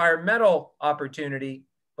environmental opportunity,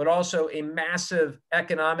 but also a massive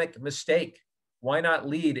economic mistake. Why not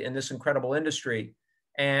lead in this incredible industry?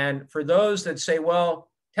 And for those that say, well,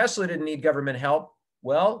 Tesla didn't need government help,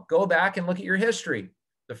 well, go back and look at your history.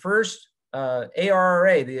 The first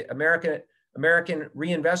ARRA, the American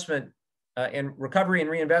Reinvestment and Recovery and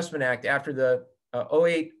Reinvestment Act after the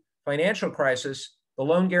 2008 financial crisis, the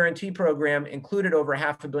loan guarantee program included over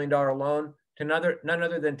 $500 million loan to none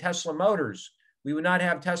other than Tesla Motors. We would not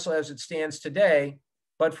have Tesla as it stands today,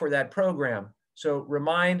 but for that program. So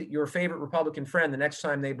remind your favorite Republican friend the next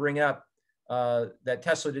time they bring up that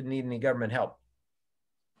Tesla didn't need any government help.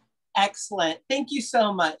 Excellent. Thank you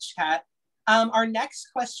so much, Kat. Our next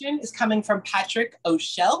question is coming from Patrick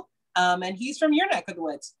O'Shell, and he's from your neck of the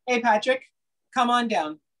woods. Hey, Patrick, come on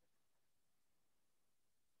down.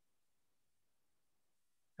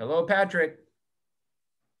 Hello, Patrick.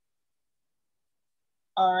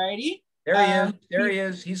 All righty. There he is. There he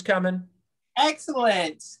is. He's coming.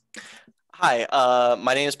 Excellent. Hi,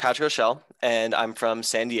 my name is Patrick O'Shell, and I'm from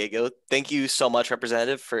San Diego. Thank you so much,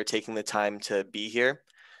 Representative, for taking the time to be here.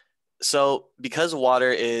 So because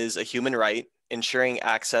water is a human right ensuring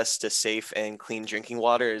access to safe and clean drinking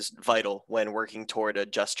water is vital when working toward a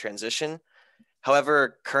just transition.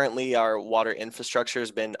 However, currently our water infrastructure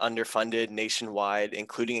has been underfunded nationwide,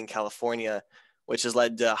 including in California, which has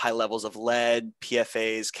led to high levels of lead,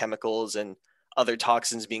 PFAS, chemicals, and other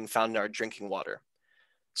toxins being found in our drinking water.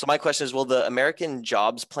 So my question is, will the American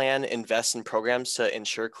Jobs Plan invest in programs to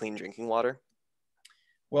ensure clean drinking water?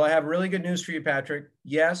 Well, I have really good news for you, Patrick.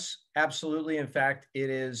 Yes, absolutely. In fact, it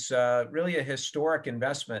is really a historic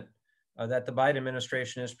investment that the Biden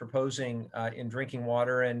administration is proposing in drinking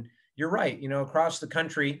water. And you're right, you know, across the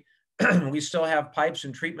country, we still have pipes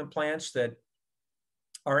and treatment plants that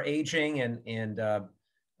are aging and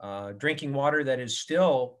drinking water that is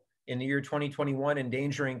still in the year 2021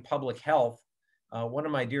 endangering public health. One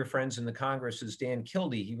of my dear friends in the Congress is Dan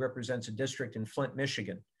Kildee. He represents a district in Flint,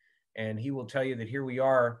 Michigan. And he will tell you that here we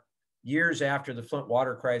are years after the Flint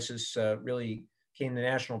water crisis really came to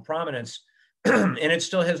national prominence, and it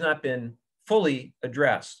still has not been fully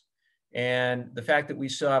addressed. And the fact that we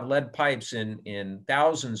still have lead pipes in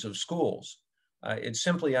thousands of schools, it's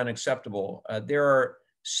simply unacceptable. There are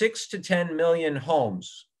 6 to 10 million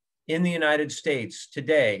homes in the United States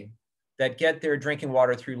today that get their drinking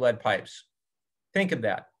water through lead pipes. Think of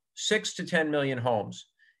that, 6 to 10 million homes.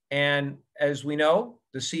 And as we know,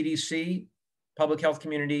 the CDC, public health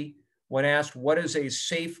community, when asked what is a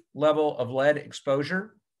safe level of lead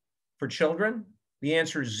exposure for children, the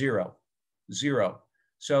answer is zero.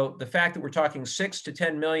 So the fact that we're talking 6 to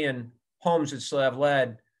 10 million homes that still have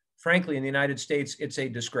lead, frankly, in the United States, it's a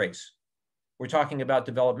disgrace. We're talking about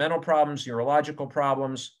developmental problems, neurological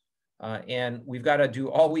problems, and we've got to do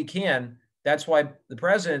all we can. That's why the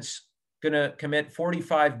president's going to commit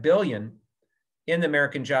 $45 billion in the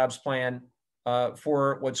American Jobs Plan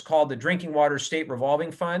for what's called the Drinking Water State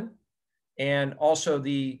Revolving Fund, and also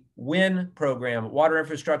the WIN program, Water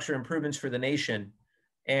Infrastructure Improvements for the Nation.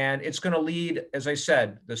 And it's going to lead, as I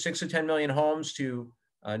said, the 6 to 10 million homes to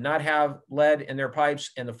not have lead in their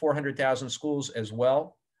pipes, and the 400,000 schools as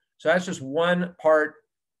well. So that's just one part.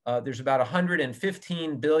 There's about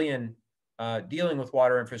 115 billion dealing with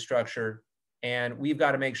water infrastructure, and we've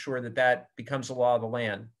got to make sure that that becomes the law of the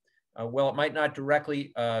land. Well, it might not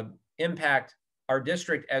directly impact our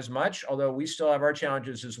district as much, although we still have our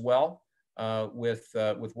challenges as well with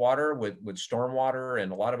water, with stormwater,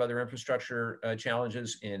 and a lot of other infrastructure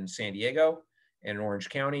challenges in San Diego and in Orange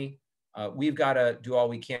County. We've got to do all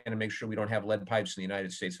we can to make sure we don't have lead pipes in the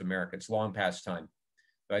United States of America. It's long past time.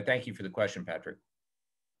 So I thank you for the question, Patrick.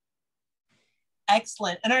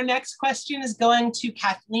 Excellent. And our next question is going to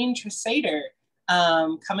Kathleen Tresader,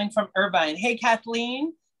 coming from Irvine. Hey,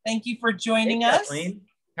 Kathleen. Thank you for joining us. Kathleen,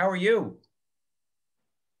 how are you?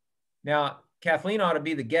 Now, Kathleen ought to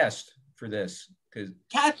be the guest for this, because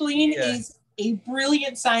Kathleen is a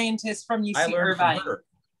brilliant scientist from UC Irvine.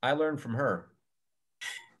 I learned from her.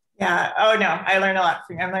 Yeah. Oh no, I learned a lot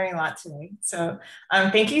from you. I'm learning a lot today. So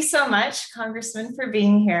thank you so much, Congressman, for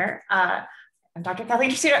being here. I'm Dr.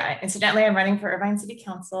 Kathleen Tresader. Incidentally, I'm running for Irvine City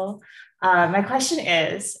Council. My question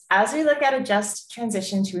is, as we look at a just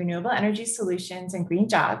transition to renewable energy solutions and green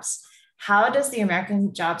jobs, how does the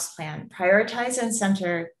American Jobs Plan prioritize and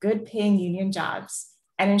center good paying union jobs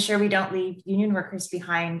and ensure we don't leave union workers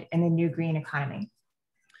behind in the new green economy?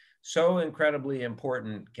 So incredibly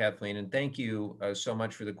important, Kathleen, and thank you so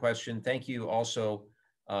much for the question. Thank you also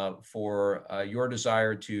for your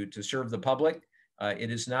desire to serve the public.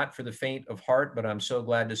 It is not for the faint of heart, but I'm so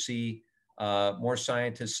glad to see more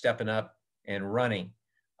scientists stepping up and running.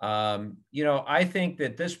 You know, I think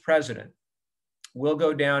that this president will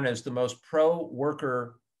go down as the most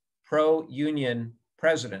pro-worker, pro-union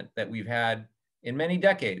president that we've had in many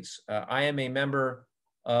decades. I am a member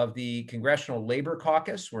of the Congressional Labor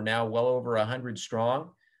Caucus. We're now well over 100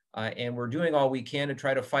 strong, and we're doing all we can to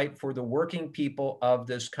try to fight for the working people of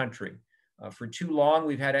this country. For too long,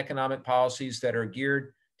 we've had economic policies that are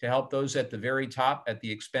geared to help those at the very top at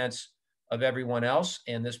the expense of everyone else,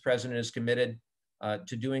 and this president is committed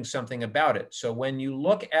to doing something about it. So when you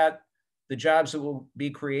look at the jobs that will be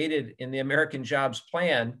created in the American Jobs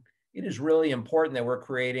Plan, it is really important that we're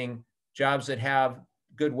creating jobs that have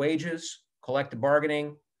good wages, collective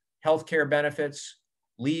bargaining, healthcare benefits,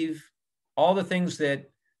 leave, all the things that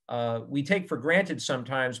we take for granted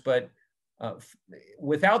sometimes, but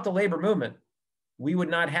without the labor movement, we would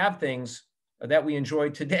not have things that we enjoy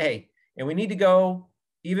today. And we need to go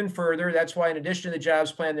even further. That's why in addition to the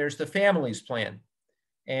jobs plan, there's the families plan.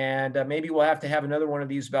 And maybe we'll have to have another one of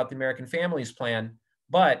these about the American Families Plan.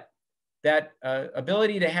 But that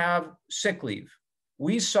ability to have sick leave,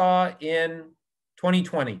 we saw in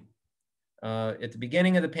 2020, at the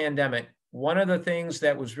beginning of the pandemic, one of the things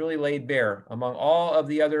that was really laid bare among all of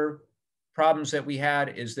the other problems that we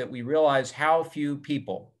had is that we realized how few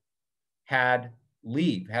people had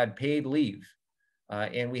paid leave.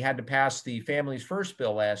 And we had to pass the Families First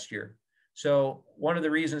bill last year. So one of the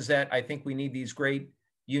reasons that I think we need these great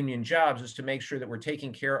union jobs is to make sure that we're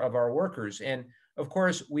taking care of our workers. And of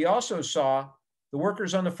course, we also saw the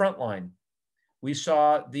workers on the front line. We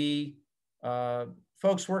saw the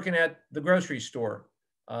folks working at the grocery store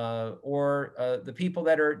or the people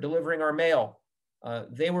that are delivering our mail.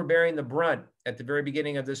 They were bearing the brunt at the very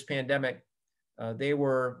beginning of this pandemic. They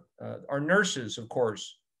were our nurses, of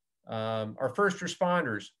course, our first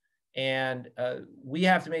responders. And we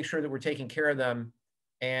have to make sure that we're taking care of them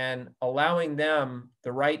and allowing them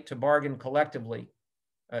the right to bargain collectively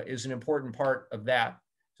is an important part of that.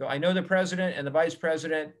 So I know the president and the vice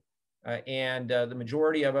president and the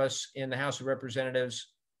majority of us in the House of Representatives,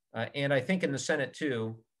 and I think in the Senate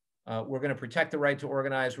too, we're going to protect the right to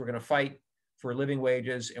organize. We're going to fight for living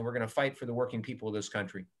wages, and we're going to fight for the working people of this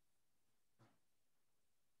country.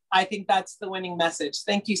 I think that's the winning message.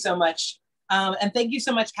 Thank you so much. And thank you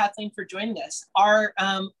so much, Kathleen, for joining us. Our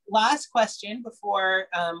last question before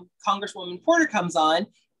Congresswoman Porter comes on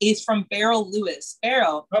is from Beryl Lewis.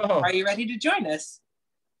 Beryl, are you ready to join us?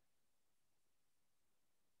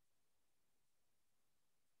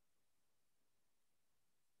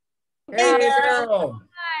 Hey, Beryl.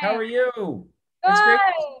 How are you? Good. It's great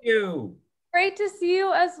to see you. Great to see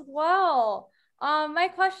you as well. My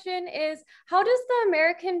question is, how does the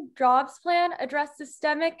American Jobs Plan address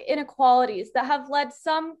systemic inequalities that have led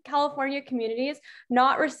some California communities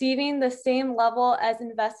not receiving the same level as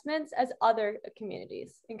investments as other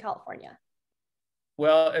communities in California?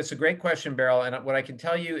 Well, it's a great question, Beryl. And what I can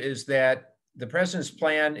tell you is that the president's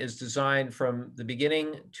plan is designed from the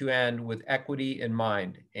beginning to end with equity in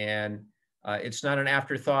mind. And it's not an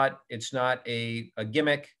afterthought. It's not a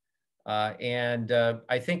gimmick.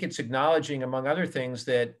 I think it's acknowledging, among other things,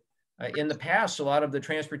 that in the past, a lot of the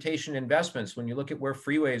transportation investments, when you look at where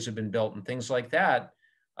freeways have been built and things like that,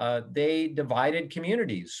 they divided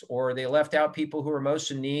communities or they left out people who are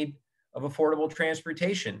most in need of affordable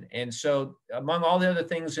transportation. And so among all the other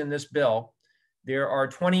things in this bill, there are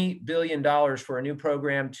 $20 billion for a new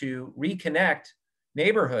program to reconnect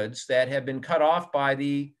neighborhoods that have been cut off by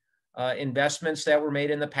the investments that were made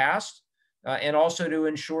in the past. And also to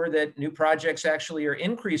ensure that new projects actually are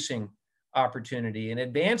increasing opportunity and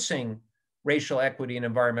advancing racial equity and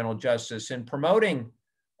environmental justice and promoting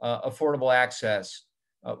affordable access.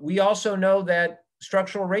 We also know that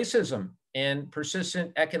structural racism and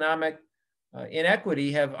persistent economic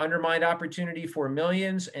inequity have undermined opportunity for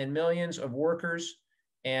millions and millions of workers.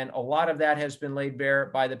 And a lot of that has been laid bare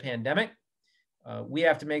by the pandemic. We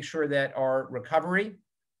have to make sure that our recovery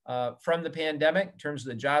from the pandemic, in terms of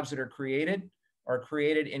the jobs that are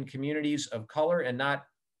created in communities of color and not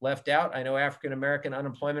left out. I know African-American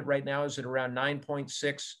unemployment right now is at around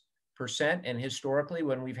 9.6%. And historically,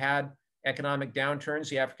 when we've had economic downturns,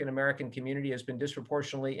 the African-American community has been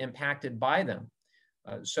disproportionately impacted by them.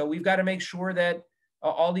 So we've got to make sure that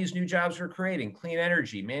all these new jobs we're creating, clean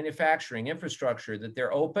energy, manufacturing, infrastructure, that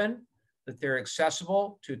they're open, that they're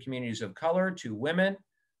accessible to communities of color, to women,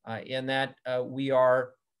 and that we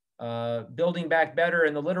are building back better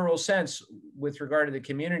in the literal sense with regard to the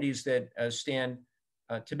communities that stand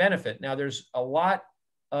to benefit. Now, there's a lot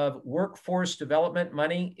of workforce development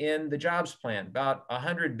money in the jobs plan, about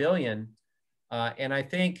 $100 billion. And I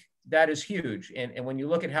think that is huge. And when you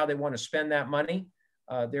look at how they want to spend that money,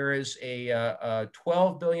 there is a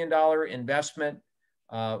 $12 billion investment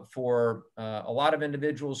for a lot of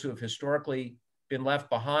individuals who have historically been left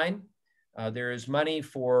behind. There is money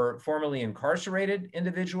for formerly incarcerated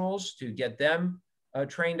individuals to get them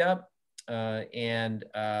trained up. I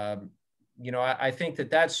think that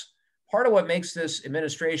that's part of what makes this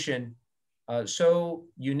administration so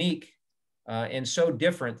unique and so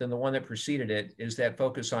different than the one that preceded it, is that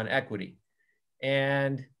focus on equity.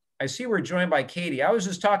 And I see we're joined by Katie. I was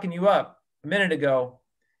just talking you up a minute ago,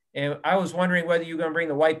 and I was wondering whether you're going to bring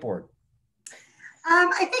the whiteboard.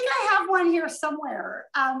 I think I have one here somewhere,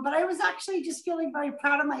 but I was actually just feeling very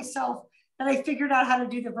proud of myself that I figured out how to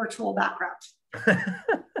do the virtual background.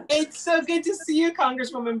 It's so good to see you,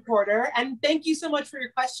 Congresswoman Porter, and thank you so much for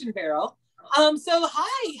your question, Beryl. So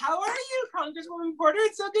hi, how are you, Congresswoman Porter?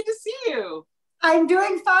 It's so good to see you. I'm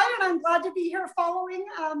doing fine, and I'm glad to be here following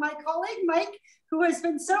my colleague, Mike, who has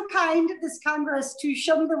been so kind this Congress to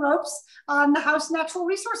show me the ropes on the House Natural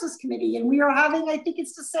Resources Committee. And we are having, I think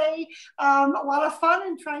it's to say, a lot of fun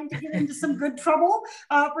and trying to get into some good trouble,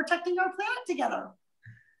 protecting our planet together.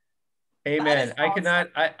 Amen.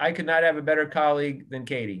 Awesome. I could not have a better colleague than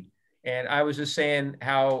Katie. And I was just saying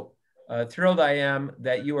how thrilled I am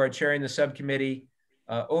that you are chairing the subcommittee,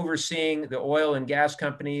 overseeing the oil and gas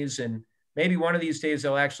companies, and maybe one of these days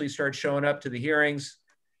they'll actually start showing up to the hearings,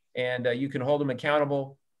 and you can hold them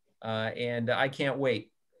accountable. And I can't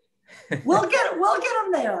wait. we'll get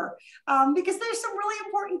them there because there's some really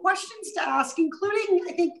important questions to ask, including,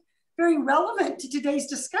 I think, very relevant to today's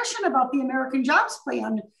discussion about the American Jobs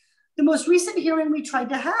Plan. The most recent hearing we tried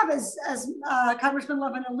to have, as Congressman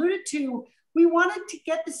Levin alluded to, we wanted to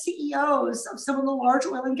get the CEOs of some of the large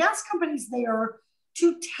oil and gas companies there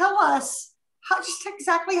to tell us just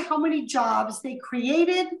exactly how many jobs they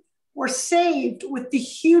created or saved with the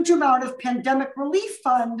huge amount of pandemic relief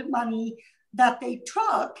fund money that they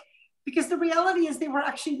took, because the reality is they were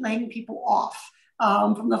actually laying people off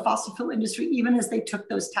from the fossil fuel industry, even as they took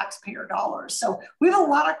those taxpayer dollars. So we have a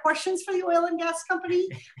lot of questions for the oil and gas company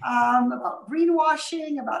about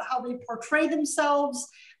greenwashing, about how they portray themselves,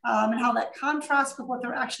 and how that contrasts with what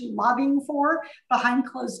they're actually lobbying for behind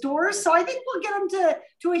closed doors. So I think we'll get them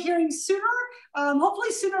to a hearing sooner,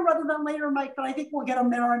 hopefully sooner rather than later, Mike, but I think we'll get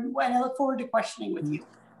them there, and I look forward to questioning with you.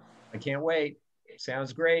 I can't wait.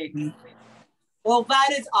 Sounds great. Well, that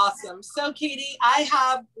is awesome. So Katie, I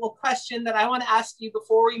have a question that I want to ask you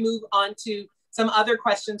before we move on to some other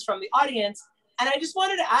questions from the audience. And I just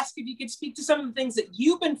wanted to ask if you could speak to some of the things that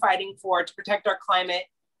you've been fighting for to protect our climate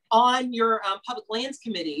on your public lands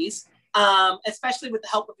committees, especially with the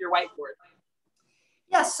help of your whiteboard.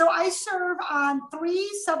 Yes, so I serve on 3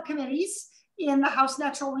 subcommittees in the House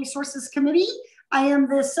Natural Resources Committee. I am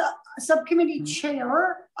the subcommittee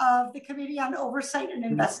chair of the Committee on Oversight and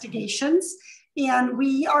Investigations. And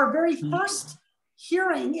our very first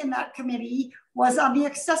hearing in that committee was on the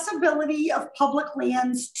accessibility of public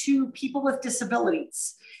lands to people with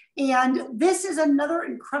disabilities. And this is another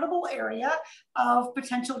incredible area of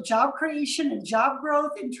potential job creation and job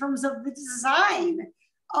growth in terms of the design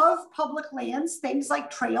of public lands, things like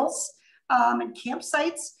trails and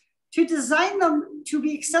campsites. To design them to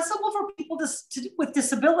be accessible for people with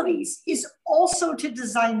disabilities is also to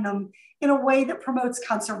design them in a way that promotes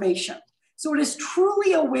conservation. So it is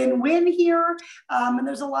truly a win-win here. And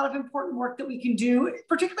there's a lot of important work that we can do,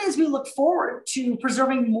 particularly as we look forward to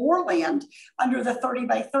preserving more land under the 30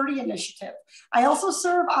 by 30 initiative. I also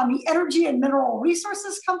serve on the Energy and Mineral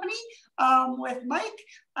Resources Company with Mike.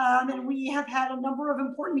 And we have had a number of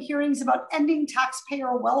important hearings about ending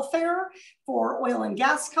taxpayer welfare for oil and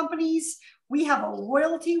gas companies. We have a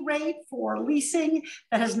royalty rate for leasing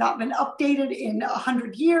that has not been updated in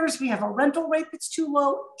 100 years. We have a rental rate that's too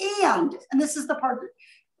low. And this is the part that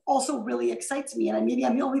also really excites me, and maybe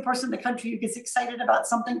I'm the only person in the country who gets excited about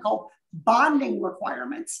something called bonding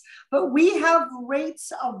requirements. But we have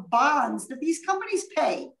rates of bonds that these companies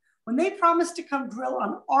pay when they promise to come drill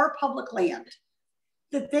on our public land,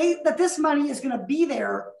 that this money is going to be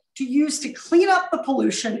there to use to clean up the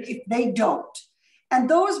pollution if they don't. And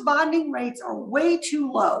those bonding rates are way too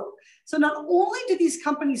low. So not only do these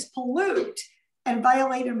companies pollute and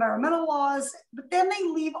violate environmental laws, but then they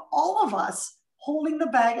leave all of us holding the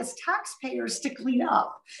bag as taxpayers to clean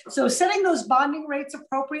up. So setting those bonding rates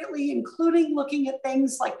appropriately, including looking at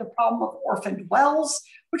things like the problem of orphaned wells,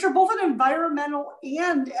 which are both an environmental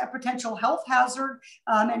and a potential health hazard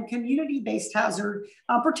and community-based hazard,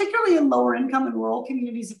 particularly in lower income and rural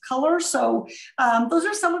communities of color. So those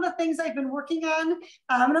are some of the things I've been working on.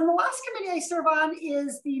 And then the last committee I serve on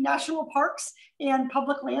is the National Parks and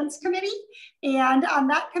Public Lands Committee. And on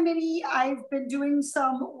that committee, I've been doing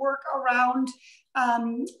some work around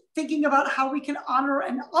thinking about how we can honor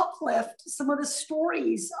and uplift some of the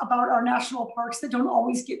stories about our national parks that don't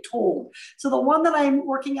always get told. So the one that I'm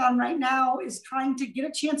working on right now is trying to get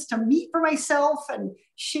a chance to meet for myself and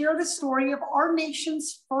share the story of our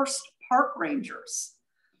nation's first park rangers.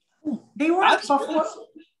 They were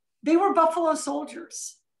Buffalo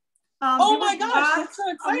soldiers. Oh my gosh, that's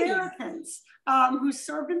so exciting. Americans who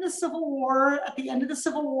served in the Civil War, at the end of the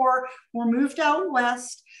Civil War, were moved out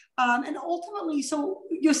west. And ultimately, so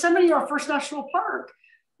Yosemite, our first national park,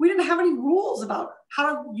 we didn't have any rules about how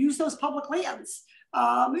to use those public lands.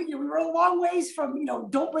 We were a long ways from,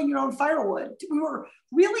 don't bring your own firewood.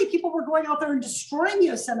 People were going out there and destroying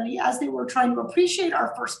Yosemite as they were trying to appreciate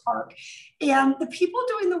our first park. And the people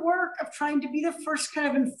doing the work of trying to be the first kind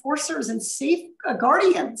of enforcers and safe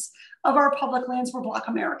guardians of our public lands were Black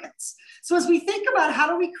Americans. So as we think about how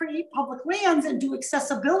do we create public lands and do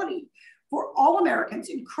accessibility for all Americans,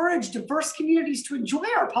 encourage diverse communities to enjoy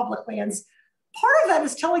our public lands, part of that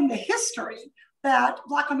is telling the history that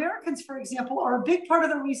Black Americans, for example, are a big part of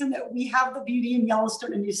the reason that we have the beauty in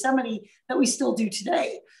Yellowstone and Yosemite that we still do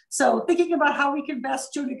today. So thinking about how we can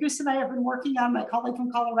best, Joe Nagus and I have been working on, my colleague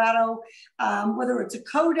from Colorado, whether it's a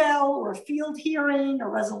CODEL or a field hearing or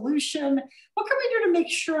resolution, what can we do to make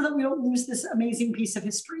sure that we don't lose this amazing piece of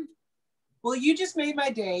history? Well, you just made my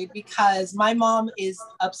day because my mom is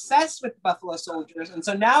obsessed with Buffalo Soldiers. And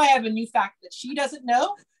so now I have a new fact that she doesn't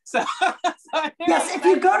know. So, yes, if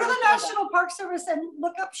you go to the National Park Service and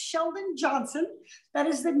look up Sheldon Johnson, that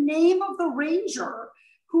is the name of the ranger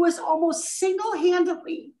who has almost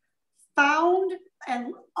single-handedly found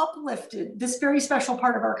and uplifted this very special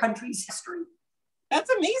part of our country's history. That's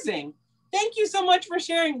amazing. Thank you so much for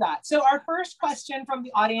sharing that. So our first question from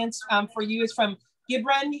the audience for you is from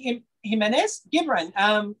Gibran Jimenez. Gibran,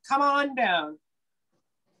 come on down.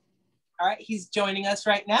 All right, he's joining us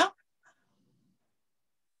right now.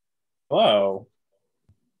 Hello.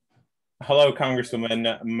 Hello,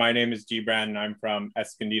 Congresswoman. My name is Gibran and I'm from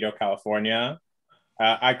Escondido, California.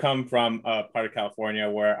 I come from a part of California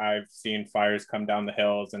where I've seen fires come down the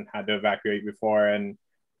hills and had to evacuate before. And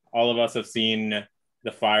all of us have seen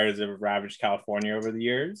the fires that have ravaged California over the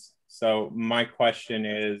years. So my question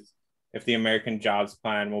is, if the American Jobs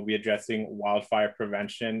Plan will be addressing wildfire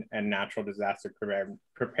prevention and natural disaster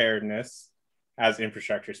preparedness as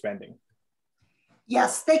infrastructure spending.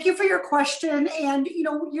 Yes, thank you for your question. And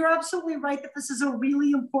you're absolutely right that this is a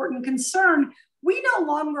really important concern. We no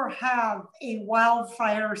longer have a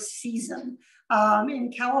wildfire season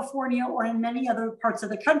in California or in many other parts of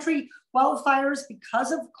the country. Wildfires,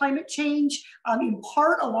 because of climate change, in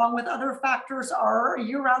part, along with other factors, are a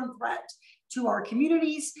year-round threat to our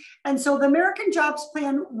communities. And so the American Jobs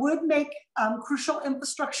Plan would make crucial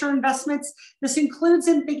infrastructure investments. This includes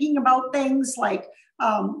in thinking about things like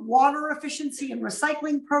water efficiency and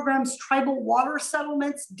recycling programs, tribal water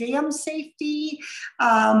settlements, dam safety,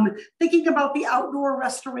 thinking about the Outdoor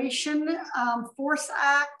Restoration Force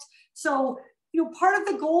Act. So, part of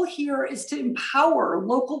the goal here is to empower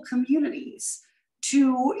local communities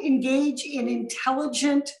to engage in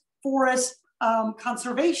intelligent forest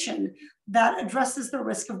conservation that addresses the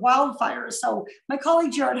risk of wildfires. So my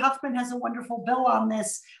colleague Jared Huffman has a wonderful bill on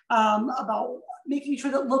this about making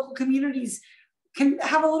sure that local communities can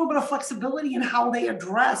have a little bit of flexibility in how they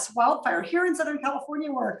address wildfire. Here in Southern California,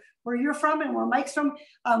 where you're from and where Mike's from,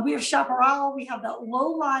 we have chaparral, we have that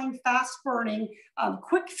low-lying, fast-burning,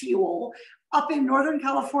 quick fuel. Up in Northern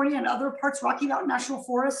California and other parts, Rocky Mountain National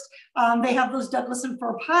Forest, they have those Douglas and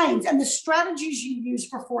fir pines, and the strategies you use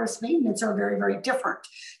for forest maintenance are very, very different.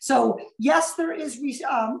 So yes, there is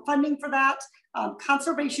funding for that.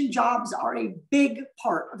 Conservation jobs are a big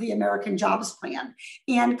part of the American Jobs Plan.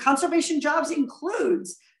 And conservation jobs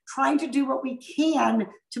includes trying to do what we can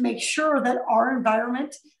to make sure that our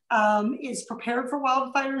environment is prepared for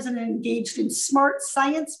wildfires and engaged in smart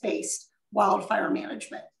science-based wildfire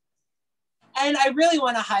management. And I really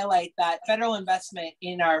want to highlight that federal investment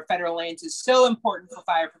in our federal lands is so important for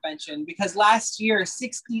fire prevention, because last year, up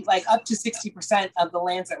to 60% of the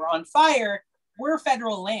lands that were on fire were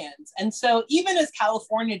federal lands. And so even as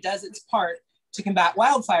California does its part to combat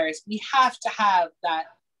wildfires, we have to have that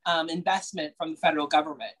investment from the federal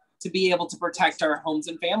government to be able to protect our homes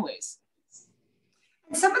and families.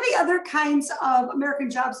 And some of the other kinds of American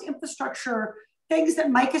jobs infrastructure things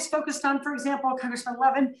that Mike is focused on, for example, Congressman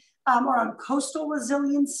Levin, are on coastal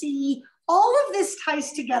resiliency. All of this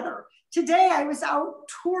ties together. Today, I was out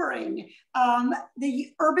touring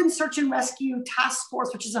the Urban Search and Rescue Task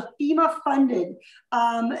Force, which is a FEMA-funded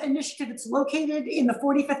initiative. It's located in the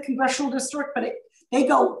 45th Congressional District, but they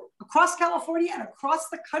go across California and across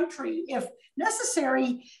the country if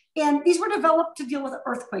necessary. And these were developed to deal with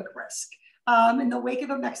earthquake risk in the wake of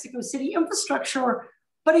a Mexico City infrastructure.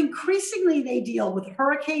 But increasingly, they deal with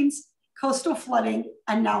hurricanes, coastal flooding,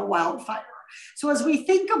 and now wildfire. So as we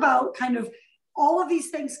think about kind of all of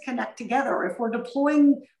these things connect together, if we're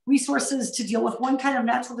deploying resources to deal with one kind of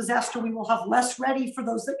natural disaster, we will have less ready for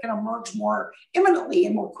those that can emerge more imminently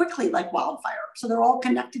and more quickly, like wildfire. So they're all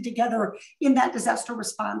connected together in that disaster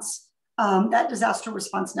response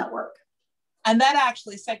network. And that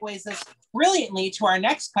actually segues us brilliantly to our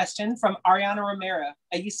next question from Ariana Romero,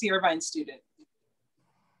 a UC Irvine student.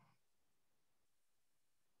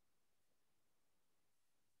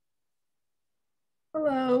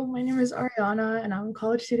 Hello, my name is Ariana and I'm a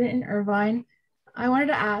college student in Irvine. I wanted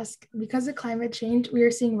to ask, because of climate change, we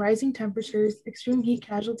are seeing rising temperatures, extreme heat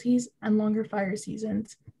casualties, and longer fire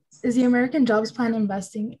seasons. Is the American Jobs Plan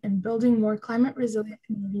investing in building more climate resilient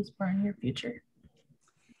communities for our near future?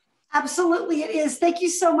 Absolutely, it is. Thank you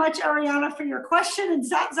so much, Ariana, for your question. And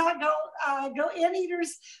Zach, go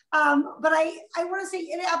Anteaters. But I want to say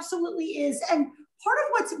it absolutely is. And part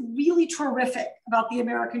of what's really terrific about the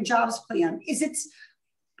American Jobs Plan is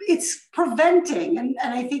it's preventing, and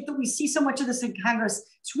I think that we see so much of this in Congress,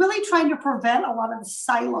 it's really trying to prevent a lot of the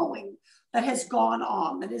siloing that has gone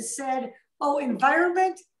on, that has said, oh,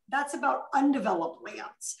 environment, that's about undeveloped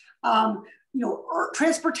lands. Or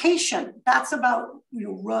transportation, that's about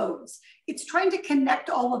roads. It's trying to connect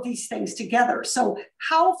all of these things together. So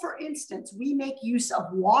how, for instance, we make use of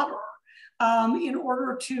water in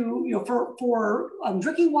order to, for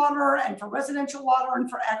drinking water and for residential water and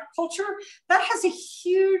for agriculture, that has a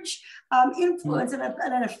huge influence and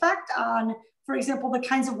an effect on, for example, the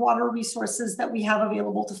kinds of water resources that we have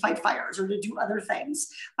available to fight fires or to do other things.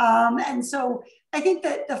 And so I think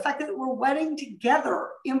that the fact that we're wedding together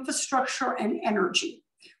infrastructure and energy,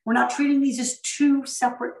 we're not treating these as two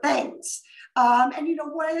separate things. And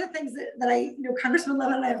one of the things that I, Congressman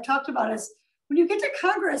Levin and I have talked about is when you get to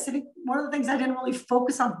Congress, I think one of the things I didn't really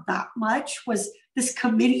focus on that much was this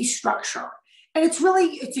committee structure. And it's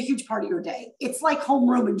a huge part of your day. It's like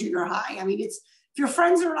homeroom in junior high. I mean, if your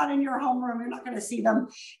friends are not in your homeroom, you're not going to see them.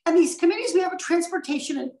 And these committees, we have a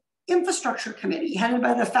transportation and infrastructure committee headed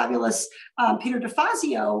by the fabulous Peter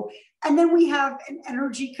DeFazio. And then we have an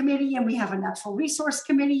energy committee and we have a natural resource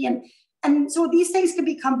committee. And so these things can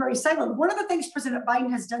become very siloed. One of the things President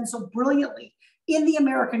Biden has done so brilliantly in the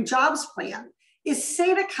American Jobs Plan is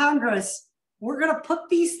say to Congress, we're going to put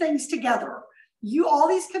these things together. All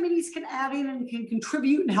these committees can add in and can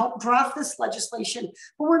contribute and help draft this legislation,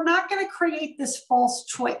 but we're not going to create this false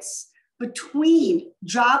choice between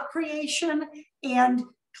job creation and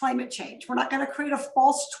climate change. We're not going to create a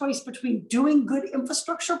false choice between doing good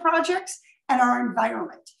infrastructure projects and our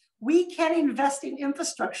environment. We can invest in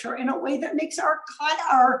infrastructure in a way that makes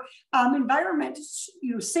our environment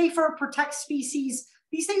safer, protect species.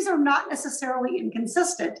 These things are not necessarily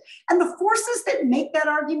inconsistent. And the forces that make that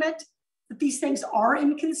argument that these things are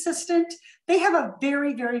inconsistent, they have a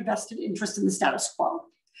very, very vested interest in the status quo.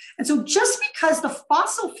 And so just because the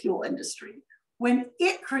fossil fuel industry, when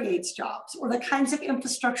it creates jobs or the kinds of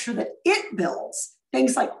infrastructure that it builds,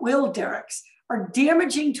 things like oil derricks, are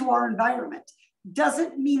damaging to our environment,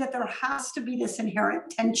 doesn't mean that there has to be this inherent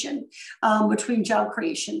tension between job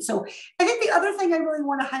creation. So I think the other thing I really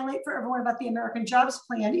want to highlight for everyone about the American Jobs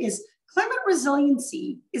Plan is climate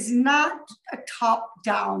resiliency is not a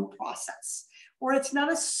top-down process, or it's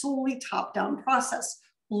not a solely top-down process.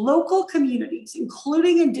 Local communities,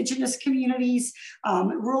 including indigenous communities,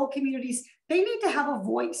 rural communities, they need to have a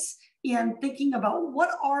voice in thinking about what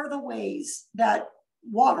are the ways that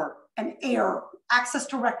water and air, access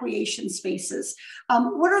to recreation spaces,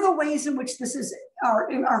 what are the ways in which this are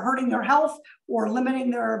hurting their health or limiting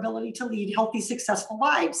their ability to lead healthy, successful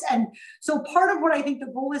lives. And so part of what I think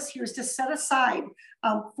the goal is here is to set aside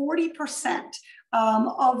 40%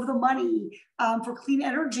 of the money for clean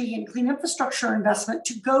energy and clean infrastructure investment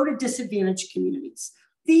to go to disadvantaged communities.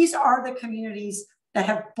 These are the communities that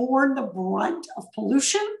have borne the brunt of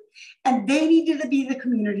pollution, and they need to be the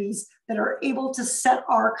communities that are able to set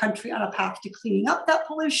our country on a path to cleaning up that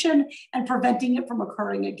pollution and preventing it from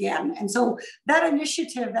occurring again. And so that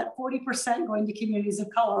initiative, that 40% going to communities of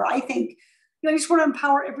color, I think, I just want to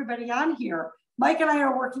empower everybody on here. Mike and I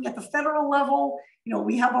are working at the federal level.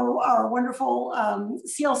 We have our wonderful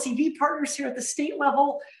CLCV partners here at the state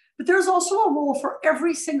level. But there's also a role for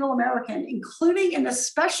every single American, including and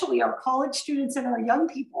especially our college students and our young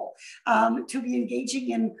people, to be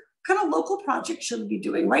engaging in kind of local projects should be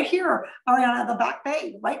doing. Right here, Ariana, the Back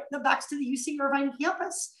Bay, right the backs to the UC Irvine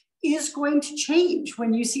campus is going to change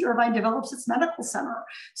when UC Irvine develops its medical center.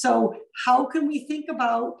 So how can we think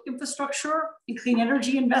about infrastructure and clean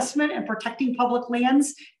energy investment and protecting public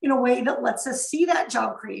lands in a way that lets us see that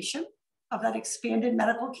job creation of that expanded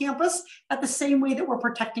medical campus at the same way that we're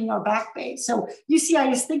protecting our Back Bay. So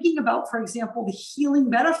UCI is thinking about, for example, the healing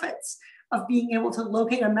benefits of being able to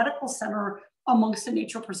locate a medical center amongst a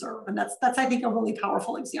nature preserve. And that's I think, a really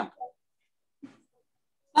powerful example.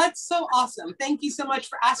 That's so awesome. Thank you so much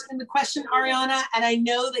for asking the question, Ariana. And I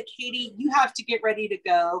know that Katie, you have to get ready to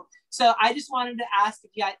go. So I just wanted to ask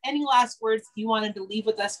if you had any last words you wanted to leave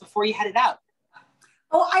with us before you headed out.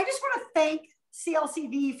 Oh, I just want to thank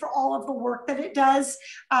CLCV for all of the work that it does,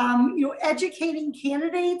 educating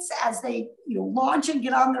candidates as they launch and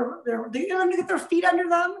get on get their feet under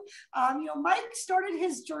them. Mike started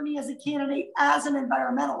his journey as a candidate as an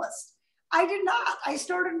environmentalist. I did not. I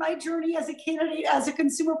started my journey as a candidate as a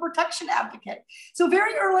consumer protection advocate. So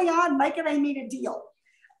very early on, Mike and I made a deal.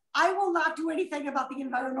 I will not do anything about the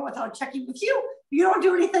environment without checking with you. You don't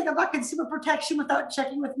do anything about consumer protection without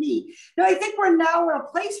checking with me. Now, I think we're now in a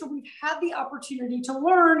place where we've had the opportunity to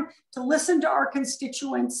learn, to listen to our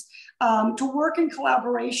constituents, to work in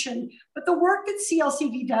collaboration. But the work that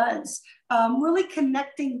CLCV does, really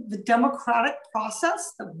connecting the democratic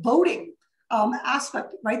process, the voting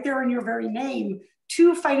aspect right there in your very name,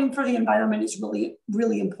 to fighting for the environment is really,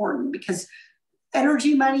 really important, because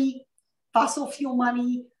energy money, fossil fuel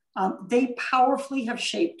money, they powerfully have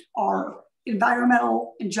shaped our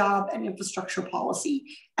environmental and job and infrastructure policy.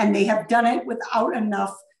 And they have done it without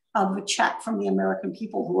enough of a check from the American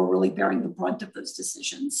people who are really bearing the brunt of those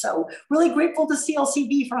decisions. So really grateful to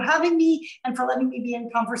CLCV for having me and for letting me be in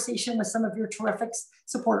conversation with some of your terrific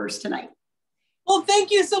supporters tonight. Well, thank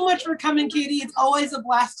you so much for coming, Katie. It's always a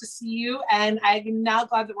blast to see you. And I'm now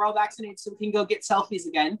glad that we're all vaccinated so we can go get selfies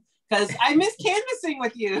again, because I miss canvassing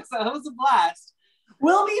with you. So it was a blast.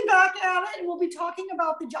 We'll be back at it, and we'll be talking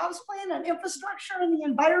about the jobs plan and infrastructure and the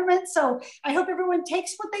environment. So I hope everyone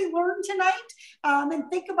takes what they learned tonight and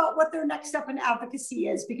think about what their next step in advocacy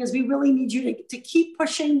is, because we really need you to keep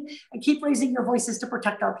pushing and keep raising your voices to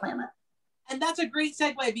protect our planet. And that's a great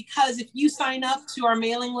segue, because if you sign up to our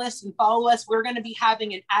mailing list and follow us, we're going to be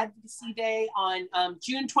having an advocacy day on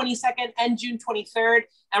June 22nd and June 23rd.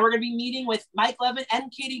 And we're going to be meeting with Mike Levin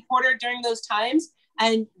and Katie Porter during those times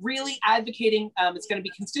and really advocating. It's going to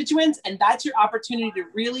be constituents, and that's your opportunity to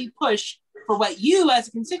really push for what you as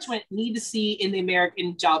a constituent need to see in the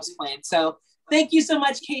American Jobs Plan. So thank you so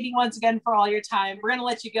much, Katie, once again for all your time. We're going to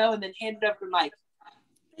let you go and then hand it over to Mike.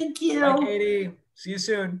 Thank you. Bye, Katie. See you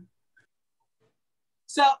soon.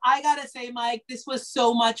 So I gotta say, Mike, this was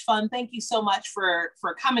so much fun. Thank you so much for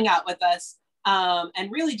coming out with us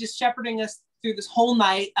and really just shepherding us through this whole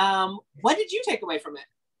night. What did you take away from it?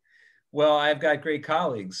 Well, I've got great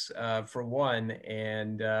colleagues, for one,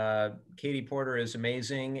 and Katie Porter is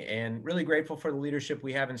amazing, and really grateful for the leadership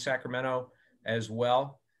we have in Sacramento as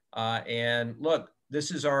well. And look,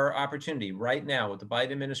 this is our opportunity right now with the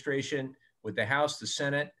Biden administration, with the House, the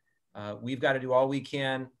Senate. We've got to do all we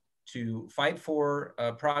can to fight for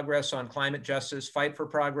progress on climate justice, fight for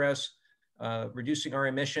progress, reducing our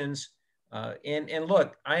emissions. And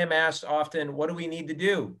look, I am asked often, what do we need to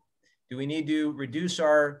do? Do we need to reduce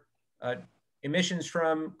our emissions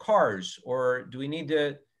from cars, or do we need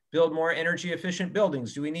to build more energy efficient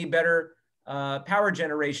buildings? Do we need better power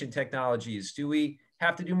generation technologies? Do we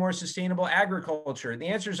have to do more sustainable agriculture? The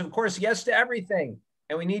answer is, of course, yes to everything.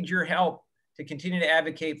 And we need your help to continue to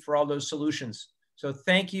advocate for all those solutions. So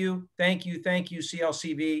thank you, thank you, thank you,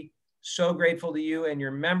 CLCV. So grateful to you and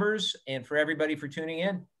your members, and for everybody for tuning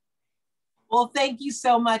in. Well, thank you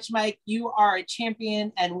so much, Mike. You are a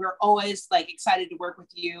champion, and we're always excited to work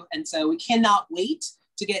with you. And so we cannot wait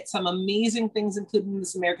to get some amazing things included in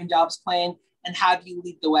this American Jobs Plan and have you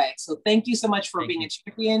lead the way. So thank you so much for being a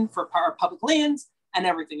champion for our public lands and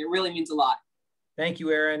everything. It really means a lot. Thank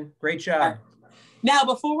you, Aaron. Great job. Now,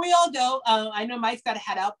 before we all go, I know Mike's got to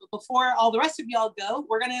head out, but before all the rest of y'all go,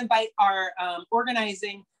 we're going to invite our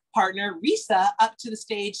organizing partner, Risa, up to the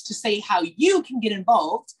stage to say how you can get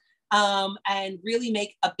involved and really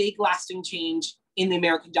make a big lasting change in the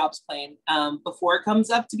American Jobs Plan before it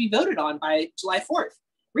comes up to be voted on by July 4th.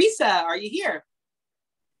 Risa, are you here?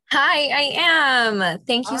 Hi, I am.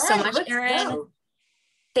 Thank you so much, Aaron. Go.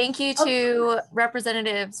 Thank you to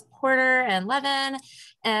Representatives Porter and Levin,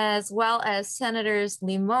 as well as Senators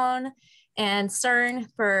Limón and Stern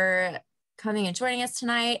for coming and joining us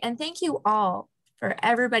tonight. And thank you all for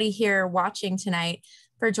everybody here watching tonight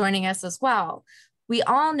for joining us as well. We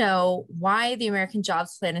all know why the American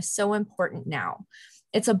Jobs Plan is so important now.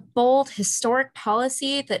 It's a bold, historic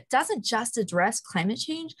policy that doesn't just address climate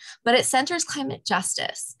change, but it centers climate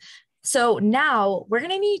justice. So now we're going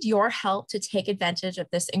to need your help to take advantage of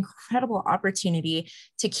this incredible opportunity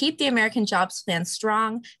to keep the American Jobs Plan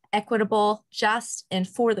strong, equitable, just, and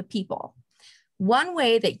for the people. One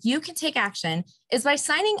way that you can take action is by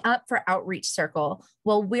signing up for Outreach Circle,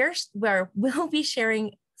 where we'll be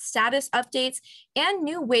sharing status updates and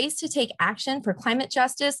new ways to take action for climate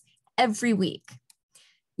justice every week.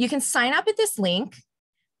 You can sign up at this link,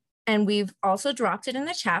 and we've also dropped it in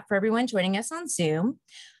the chat for everyone joining us on Zoom.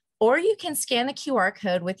 Or you can scan the QR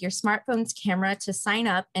code with your smartphone's camera to sign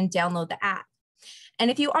up and download the app.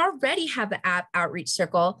 And if you already have the app Outreach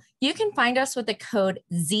Circle, you can find us with the code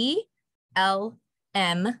ZLM580.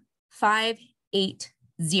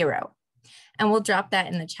 And we'll drop that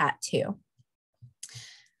in the chat too.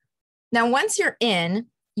 Now, once you're in,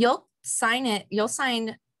 you'll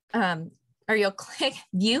click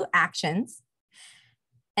View Actions,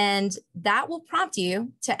 and that will prompt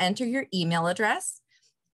you to enter your email address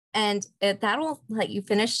And that will let you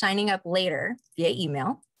finish signing up later via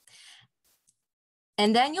email.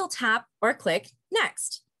 And then you'll tap or click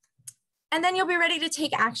next. And then you'll be ready to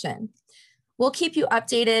take action. We'll keep you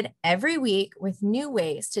updated every week with new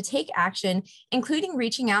ways to take action, including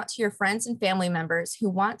reaching out to your friends and family members who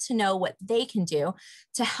want to know what they can do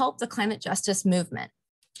to help the climate justice movement.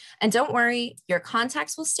 And don't worry, your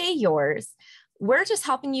contacts will stay yours. We're just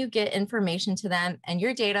helping you get information to them, and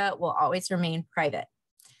your data will always remain private.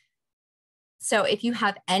 So if you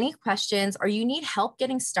have any questions or you need help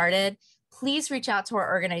getting started, please reach out to our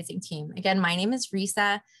organizing team. Again, my name is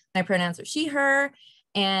Risa. My pronouns are she, her,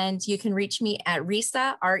 and you can reach me at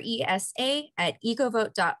Risa, R-E-S-A, at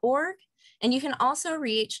ecovote.org. And you can also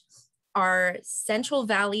reach our Central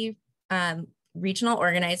Valley regional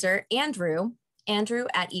organizer, Andrew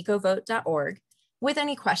at ecovote.org, with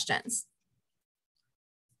any questions.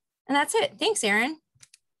 And that's it. Thanks, Erin.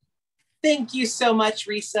 Thank you so much,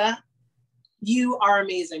 Risa. You are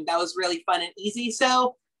amazing. That was really fun and easy.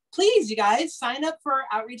 So please, you guys, sign up for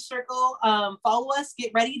Outreach Circle. Follow us.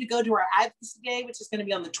 Get ready to go to our Advocacy Day, which is going to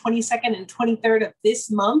be on the 22nd and 23rd of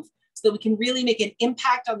this month, so that we can really make an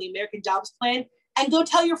impact on the American Jobs Plan. And go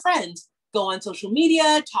tell your friends. Go on social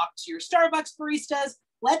media, talk to your Starbucks baristas,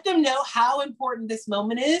 let them know how important this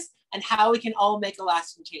moment is and how we can all make a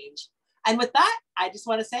lasting change. And with that, I just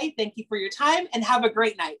want to say thank you for your time and have a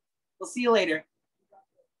great night. We'll see you later.